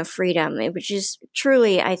amount of freedom, which is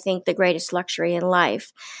truly, I think, the greatest luxury in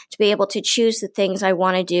life, to be able to choose the things I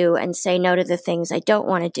want to do and say no to the things I don't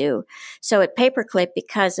want to do. So at Paperclip,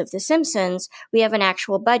 because of The Simpsons, we have an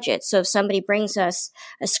actual budget. So if somebody brings us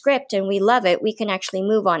a script and we love it, we can actually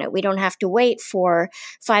move on it. We don't have to wait for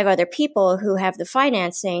 5 other people who have the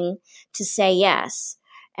financing to say yes.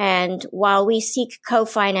 And while we seek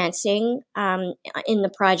co-financing in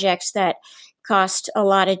the projects that cost a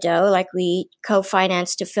lot of dough, like we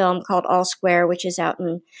co-financed a film called All Square, which is out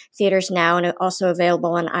in theaters now and also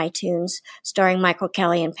available on iTunes, starring Michael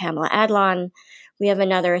Kelly and Pamela Adlon. We have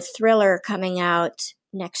another thriller coming out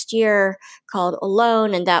next year called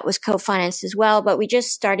Alone, and that was co-financed as well. But we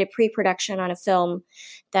just started pre-production on a film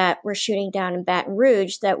that we're shooting down in Baton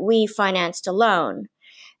Rouge that we financed alone.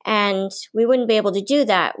 And we wouldn't be able to do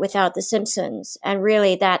that without The Simpsons. And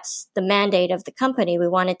really, that's the mandate of the company. We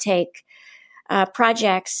want to take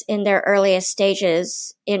projects in their earliest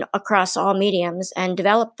stages across all mediums and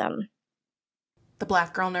develop them. The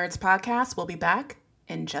Black Girl Nerds podcast will be back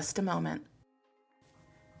in just a moment.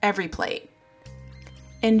 Every plate.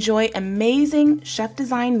 Enjoy amazing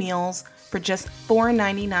chef-designed meals for just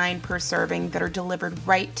 $4.99 per serving that are delivered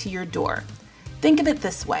right to your door. Think of it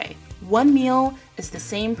this way. One meal is the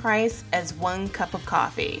same price as 1 cup of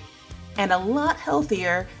coffee. and a lot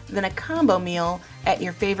healthier than a combo meal at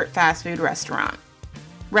your favorite fast food restaurant.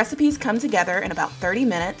 Recipes come together in about 30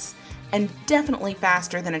 minutes and definitely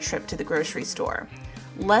faster than a trip to the grocery store.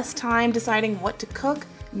 Less time deciding what to cook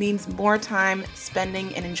means more time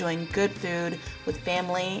spending and enjoying good food with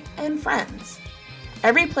family and friends.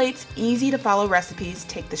 Every Plate's easy-to-follow recipes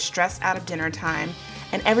take the stress out of dinner time,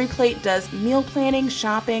 and Every Plate does meal planning,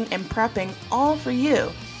 shopping, and prepping all for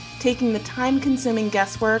you, taking the time-consuming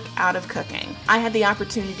guesswork out of cooking. I had the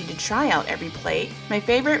opportunity to try out Every Plate. My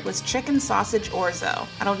favorite was chicken sausage orzo.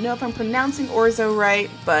 I don't know if I'm pronouncing orzo right,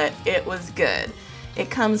 but it was good. It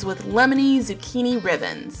comes with lemony zucchini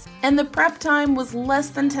ribbons. And the prep time was less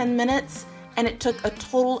than 10 minutes, and it took a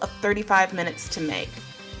total of 35 minutes to make.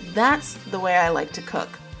 That's the way I like to cook.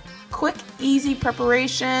 Quick, easy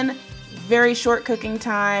preparation, very short cooking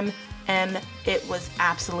time, and it was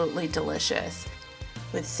absolutely delicious.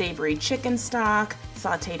 With savory chicken stock,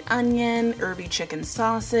 sauteed onion, herby chicken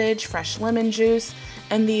sausage, fresh lemon juice,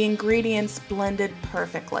 and the ingredients blended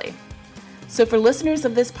perfectly. So for listeners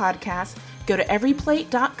of this podcast, go to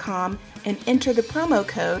everyplate.com and enter the promo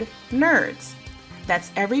code NERDS. That's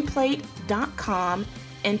everyplate.com,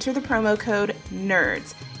 enter the promo code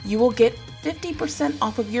NERDS. You will get 50%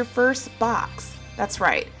 off of your first box. That's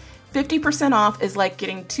right. 50% off is like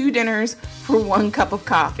getting 2 dinners for 1 cup of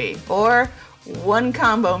coffee or 1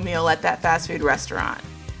 combo meal at that fast food restaurant.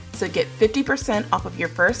 So get 50% off of your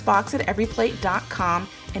first box at everyplate.com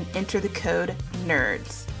and enter the code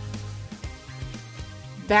NERDS.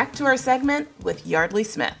 Back to our segment with Yardley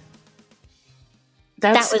Smith.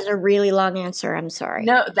 That was a really long answer. I'm sorry.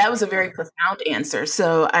 No, that was a very profound answer.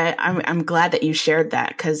 So I'm glad that you shared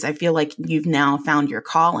that, because I feel like you've now found your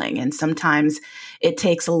calling. And sometimes it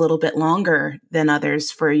takes a little bit longer than others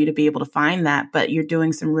for you to be able to find that. But you're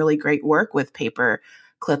doing some really great work with Paperclip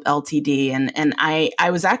Ltd. And I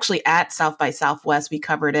was actually at South by Southwest. We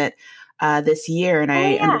covered it this year. And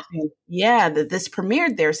I understand, that this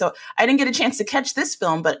premiered there. So I didn't get a chance to catch this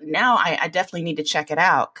film, but now I definitely need to check it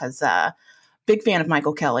out, because big fan of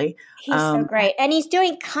Michael Kelly. He's so great. And he's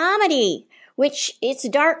doing comedy, which it's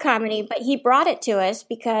dark comedy, but he brought it to us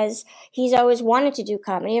because he's always wanted to do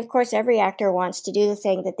comedy. Of course, every actor wants to do the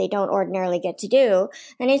thing that they don't ordinarily get to do.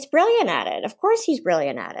 And he's brilliant at it. Of course, he's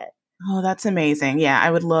brilliant at it. Oh, that's amazing. Yeah,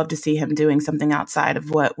 I would love to see him doing something outside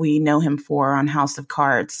of what we know him for on House of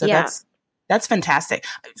Cards. So that's fantastic.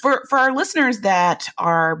 For our listeners that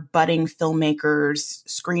are budding filmmakers,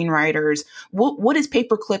 screenwriters, what is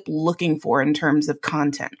Paperclip looking for in terms of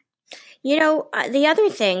content? You know, the other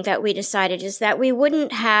thing that we decided is that we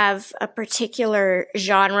wouldn't have a particular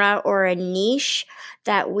genre or a niche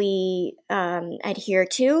that we adhere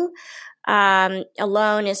to.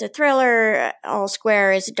 Alone is a thriller, All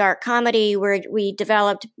Square is a dark comedy, where we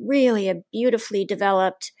developed really a beautifully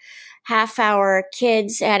developed half-hour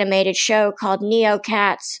kids animated show called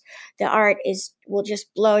Neocats. The art will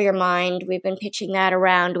just blow your mind. We've been pitching that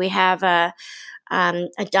around. We have a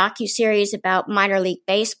docuseries about minor league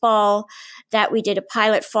baseball that we did a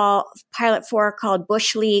pilot for called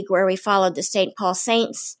Bush League, where we followed the St. Paul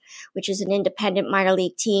Saints, which is an independent minor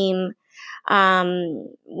league team.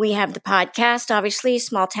 We have the podcast, obviously,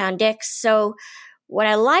 Small Town Dicks. So what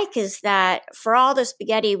I like is that for all the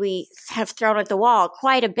spaghetti we have thrown at the wall,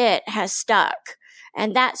 quite a bit has stuck.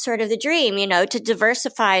 And that's sort of the dream, to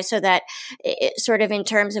diversify so that it, sort of in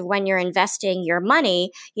terms of when you're investing your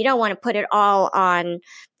money, you don't want to put it all on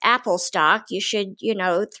Apple stock. You should,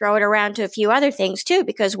 throw it around to a few other things too,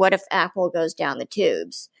 because what if Apple goes down the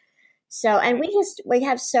tubes? So, and we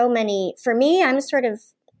have so many, for me, I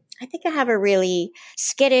think I have a really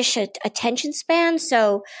skittish attention span.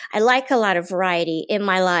 So I like a lot of variety in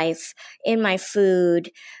my life, in my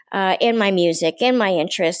food, in my music, in my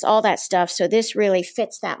interests, all that stuff. So this really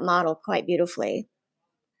fits that model quite beautifully.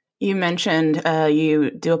 You mentioned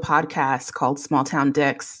you do a podcast called Small Town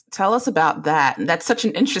Dicks. Tell us about that. That's such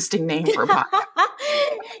an interesting name for a podcast.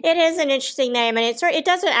 It is an interesting name, and it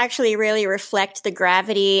doesn't actually really reflect the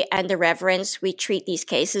gravity and the reverence we treat these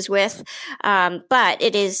cases with. But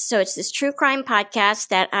it's this true crime podcast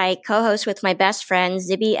that I co-host with my best friend,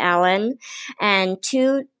 Zibby Allen, and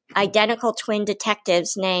 2 identical twin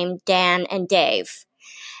detectives named Dan and Dave.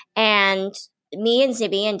 And me and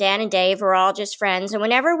Zibby and Dan and Dave are all just friends. And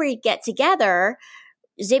whenever we get together,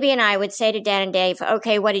 Zibby and I would say to Dan and Dave,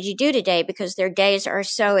 okay, what did you do today? Because their days are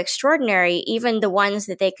so extraordinary. Even the ones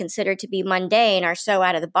that they consider to be mundane are so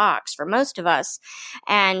out of the box for most of us.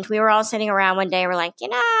 And we were all sitting around one day and we're like,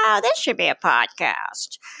 this should be a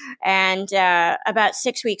podcast. And about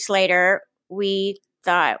 6 weeks later, we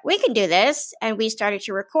thought we can do this. And we started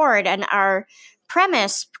to record. And our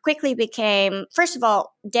premise quickly became, first of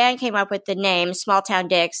all, Dan came up with the name Small Town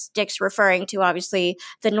Dicks, Dicks referring to obviously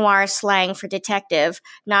the noir slang for detective,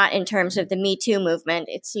 not in terms of the Me Too movement.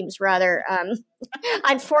 It seems rather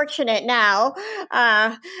unfortunate now,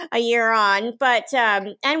 a year on. But,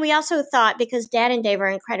 and we also thought, because Dan and Dave are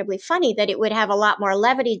incredibly funny, that it would have a lot more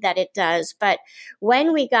levity than it does. But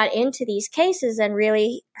when we got into these cases and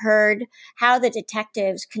really heard how the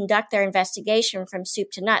detectives conduct their investigation from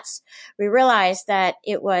soup to nuts, we realized that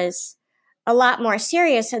it was a lot more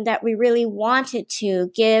serious and that we really wanted to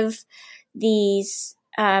give these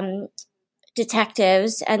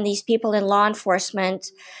detectives and these people in law enforcement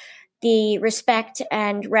the respect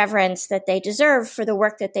and reverence that they deserve for the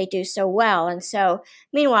work that they do so well. And so,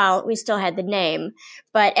 meanwhile, we still had the name.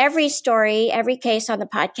 But every story, every case on the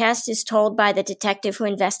podcast is told by the detective who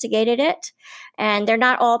investigated it. And they're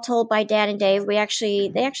not all told by Dan and Dave. They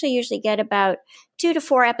actually usually get about 2 to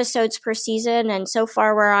 4 episodes per season. And so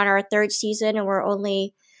far, we're on our 3rd season, and we're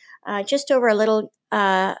only just over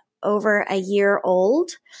over a year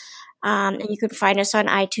old. And you can find us on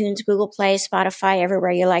iTunes, Google Play, Spotify, everywhere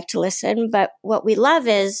you like to listen. But what we love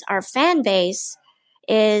is our fan base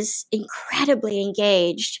is incredibly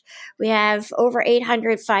engaged. We have over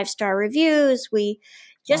 800 5-star reviews.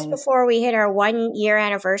 Just before we hit our 1-year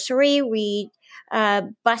anniversary, we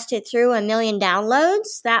busted through 1 million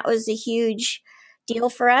downloads. That was a huge deal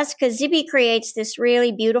for us because Zibby creates this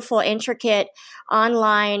really beautiful, intricate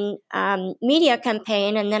online media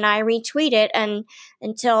campaign, and then I retweet it. And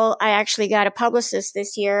until I actually got a publicist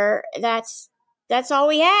this year, that's all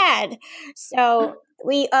we had. So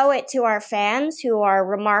we owe it to our fans, who are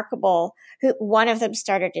remarkable. One of them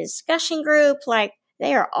started a discussion group. Like,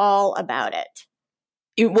 they are all about it.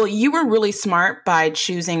 Well, you were really smart by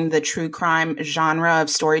choosing the true crime genre of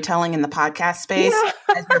storytelling in the podcast space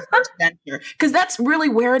as your first venture, because that's really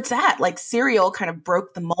where it's at. Like, Serial kind of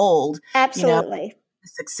broke the mold. Absolutely. The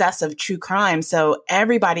success of true crime. So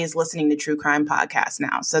everybody is listening to true crime podcasts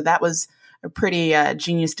now. So that was a pretty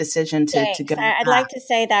genius decision to go. I'd like to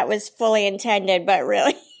say that was fully intended, but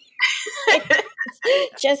really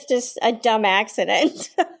just a dumb accident.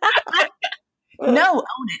 No,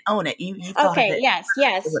 own it. You thought okay, of it.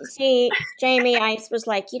 Yes. See, Jamie, I was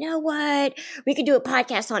like, you know what? We could do a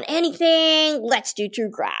podcast on anything. Let's do true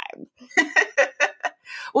crime.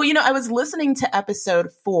 Well, I was listening to episode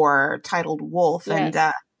 4 titled Wolf, and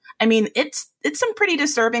I mean, it's some pretty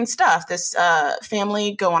disturbing stuff. This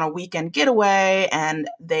family go on a weekend getaway, and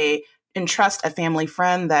they entrust a family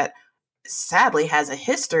friend that sadly has a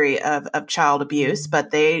history of child abuse, but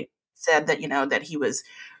they said that, that he was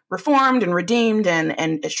reformed and redeemed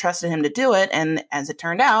and trusted him to do it. And as it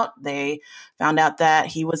turned out, they found out that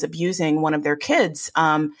he was abusing one of their kids.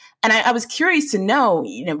 And I was curious to know,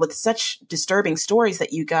 with such disturbing stories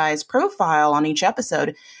that you guys profile on each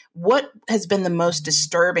episode, what has been the most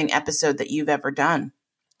disturbing episode that you've ever done?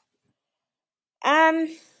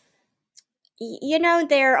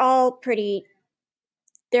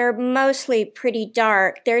 They're mostly pretty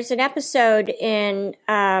dark. There's an episode in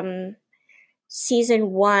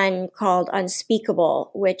season 1 called Unspeakable,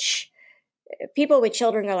 which people with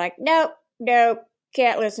children are like, nope,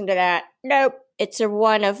 can't listen to that. Nope. It's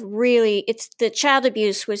the child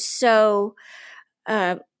abuse was so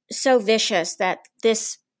vicious that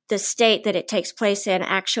the state that it takes place in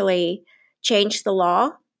actually changed the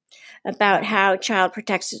law about how Child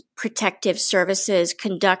Protective Services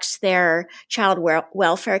conducts their child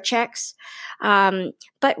welfare checks. But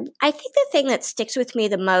I think the thing that sticks with me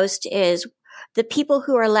the most is the people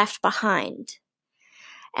who are left behind.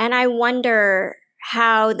 And I wonder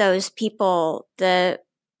how those people, the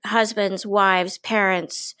husbands, wives,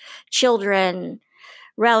 parents, children,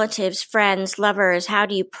 relatives, friends, lovers, how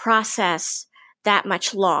do you process that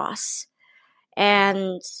much loss?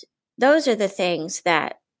 And those are the things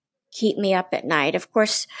that keep me up at night. Of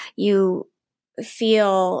course, you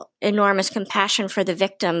feel enormous compassion for the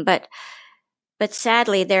victim, but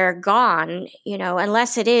sadly they're gone,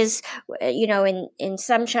 unless it is, in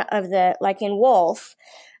some of the, like in Wolf,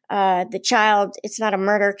 the child, it's not a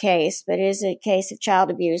murder case, but it is a case of child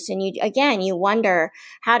abuse. And you wonder,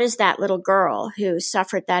 how does that little girl who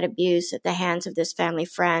suffered that abuse at the hands of this family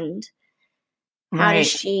friend, how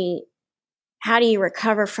do you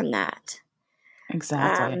recover from that?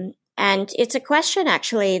 Exactly. And it's a question,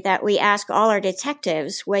 actually, that we ask all our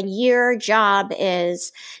detectives when your job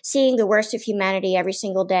is seeing the worst of humanity every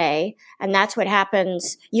single day. And that's what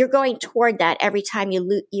happens. You're going toward that every time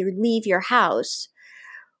you leave your house.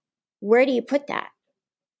 Where do you put that?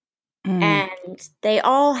 And they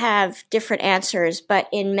all have different answers, but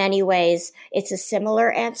in many ways, it's a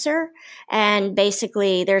similar answer. And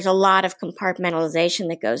basically, there's a lot of compartmentalization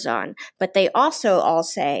that goes on. But they also all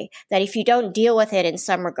say that if you don't deal with it in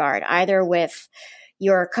some regard, either with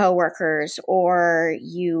your coworkers or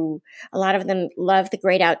a lot of them love the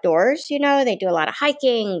great outdoors, they do a lot of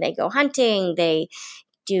hiking, they go hunting, they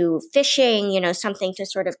do fishing, something to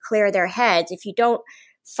sort of clear their heads. If you don't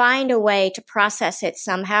find a way to process it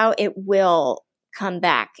somehow, it will come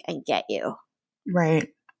back and get you. Right.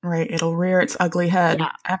 It'll rear its ugly head.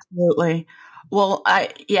 Yeah. Absolutely. Well,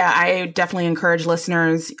 I definitely encourage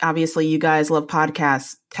listeners. Obviously, you guys love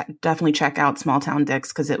podcasts. Definitely check out Small Town Dicks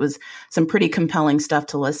because it was some pretty compelling stuff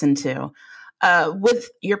to listen to. With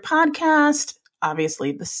your podcast,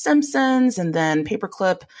 obviously The Simpsons and then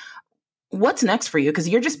Paperclip, what's next for you? Because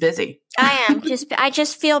you're just busy. I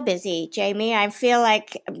just feel busy, Jamie. I feel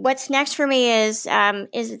like what's next for me is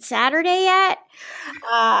it Saturday yet?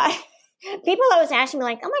 People always ask me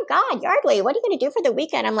like, oh my God, Yardley, what are you going to do for the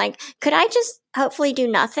weekend? I'm like, could I just hopefully do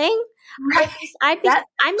nothing? I'm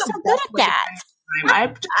so good at that. I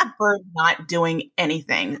prefer not doing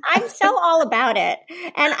anything. I'm so all about it.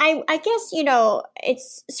 And I guess,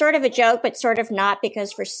 it's sort of a joke, but sort of not,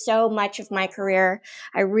 because for so much of my career,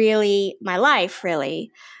 my life, I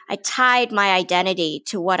tied my identity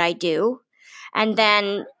to what I do. And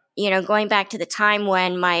then, going back to the time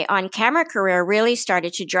when my on-camera career really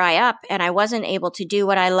started to dry up and I wasn't able to do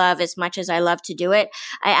what I love as much as I love to do it,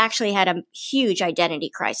 I actually had a huge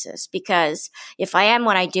identity crisis, because if I am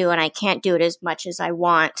what I do and I can't do it as much as I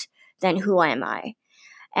want, then who am I?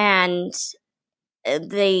 And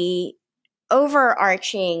the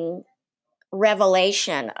overarching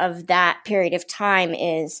revelation of that period of time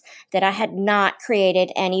is that I had not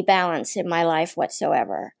created any balance in my life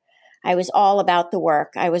whatsoever. I was all about the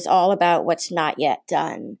work. I was all about what's not yet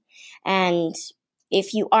done. And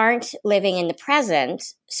if you aren't living in the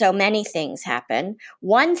present, so many things happen.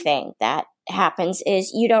 One thing that happens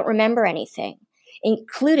is you don't remember anything,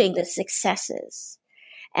 including the successes.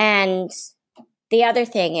 And the other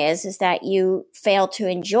thing is that you fail to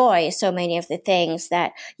enjoy so many of the things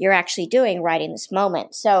that you're actually doing right in this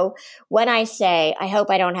moment. So when I say, I hope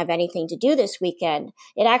I don't have anything to do this weekend,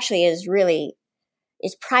 it actually is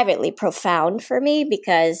privately profound for me,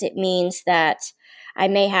 because it means that I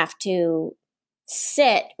may have to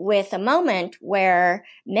sit with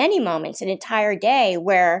many moments, an entire day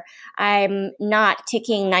where I'm not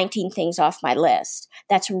ticking 19 things off my list.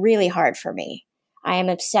 That's really hard for me. I am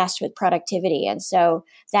obsessed with productivity. And so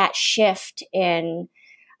that shift in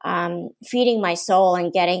feeding my soul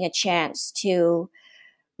and getting a chance to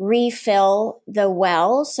refill the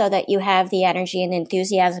well so that you have the energy and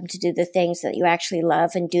enthusiasm to do the things that you actually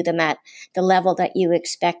love and do them at the level that you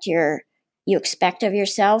expect of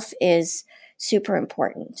yourself is super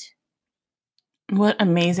important. What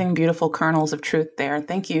amazing, beautiful kernels of truth there.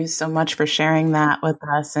 Thank you so much for sharing that with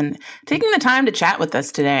us and taking the time to chat with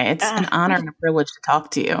us today. It's an honor and a privilege to talk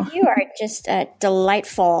to you. You are just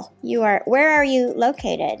delightful. Where are you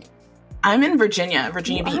located? I'm in Virginia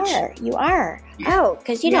Beach. You are. Yeah. Oh,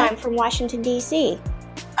 because I'm from Washington, D.C.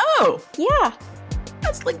 Oh. Yeah.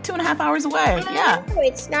 That's like 2.5 hours away. Yeah. No,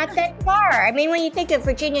 it's not that far. I mean, when you think of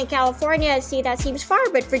Virginia and California, see, that seems far,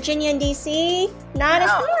 but Virginia and D.C., not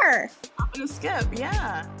as far. Hop and skip,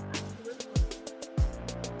 yeah.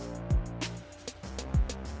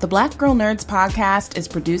 The Black Girl Nerds podcast is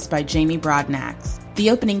produced by Jamie Broadnax. The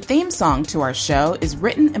opening theme song to our show is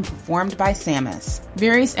written and performed by Samus.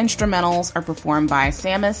 Various instrumentals are performed by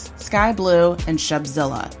Samus, Sky Blue, and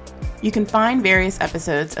Shubzilla. You can find various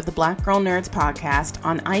episodes of the Black Girl Nerds podcast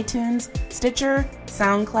on iTunes, Stitcher,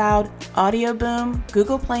 SoundCloud, Audio Boom,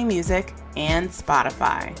 Google Play Music, and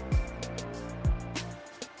Spotify.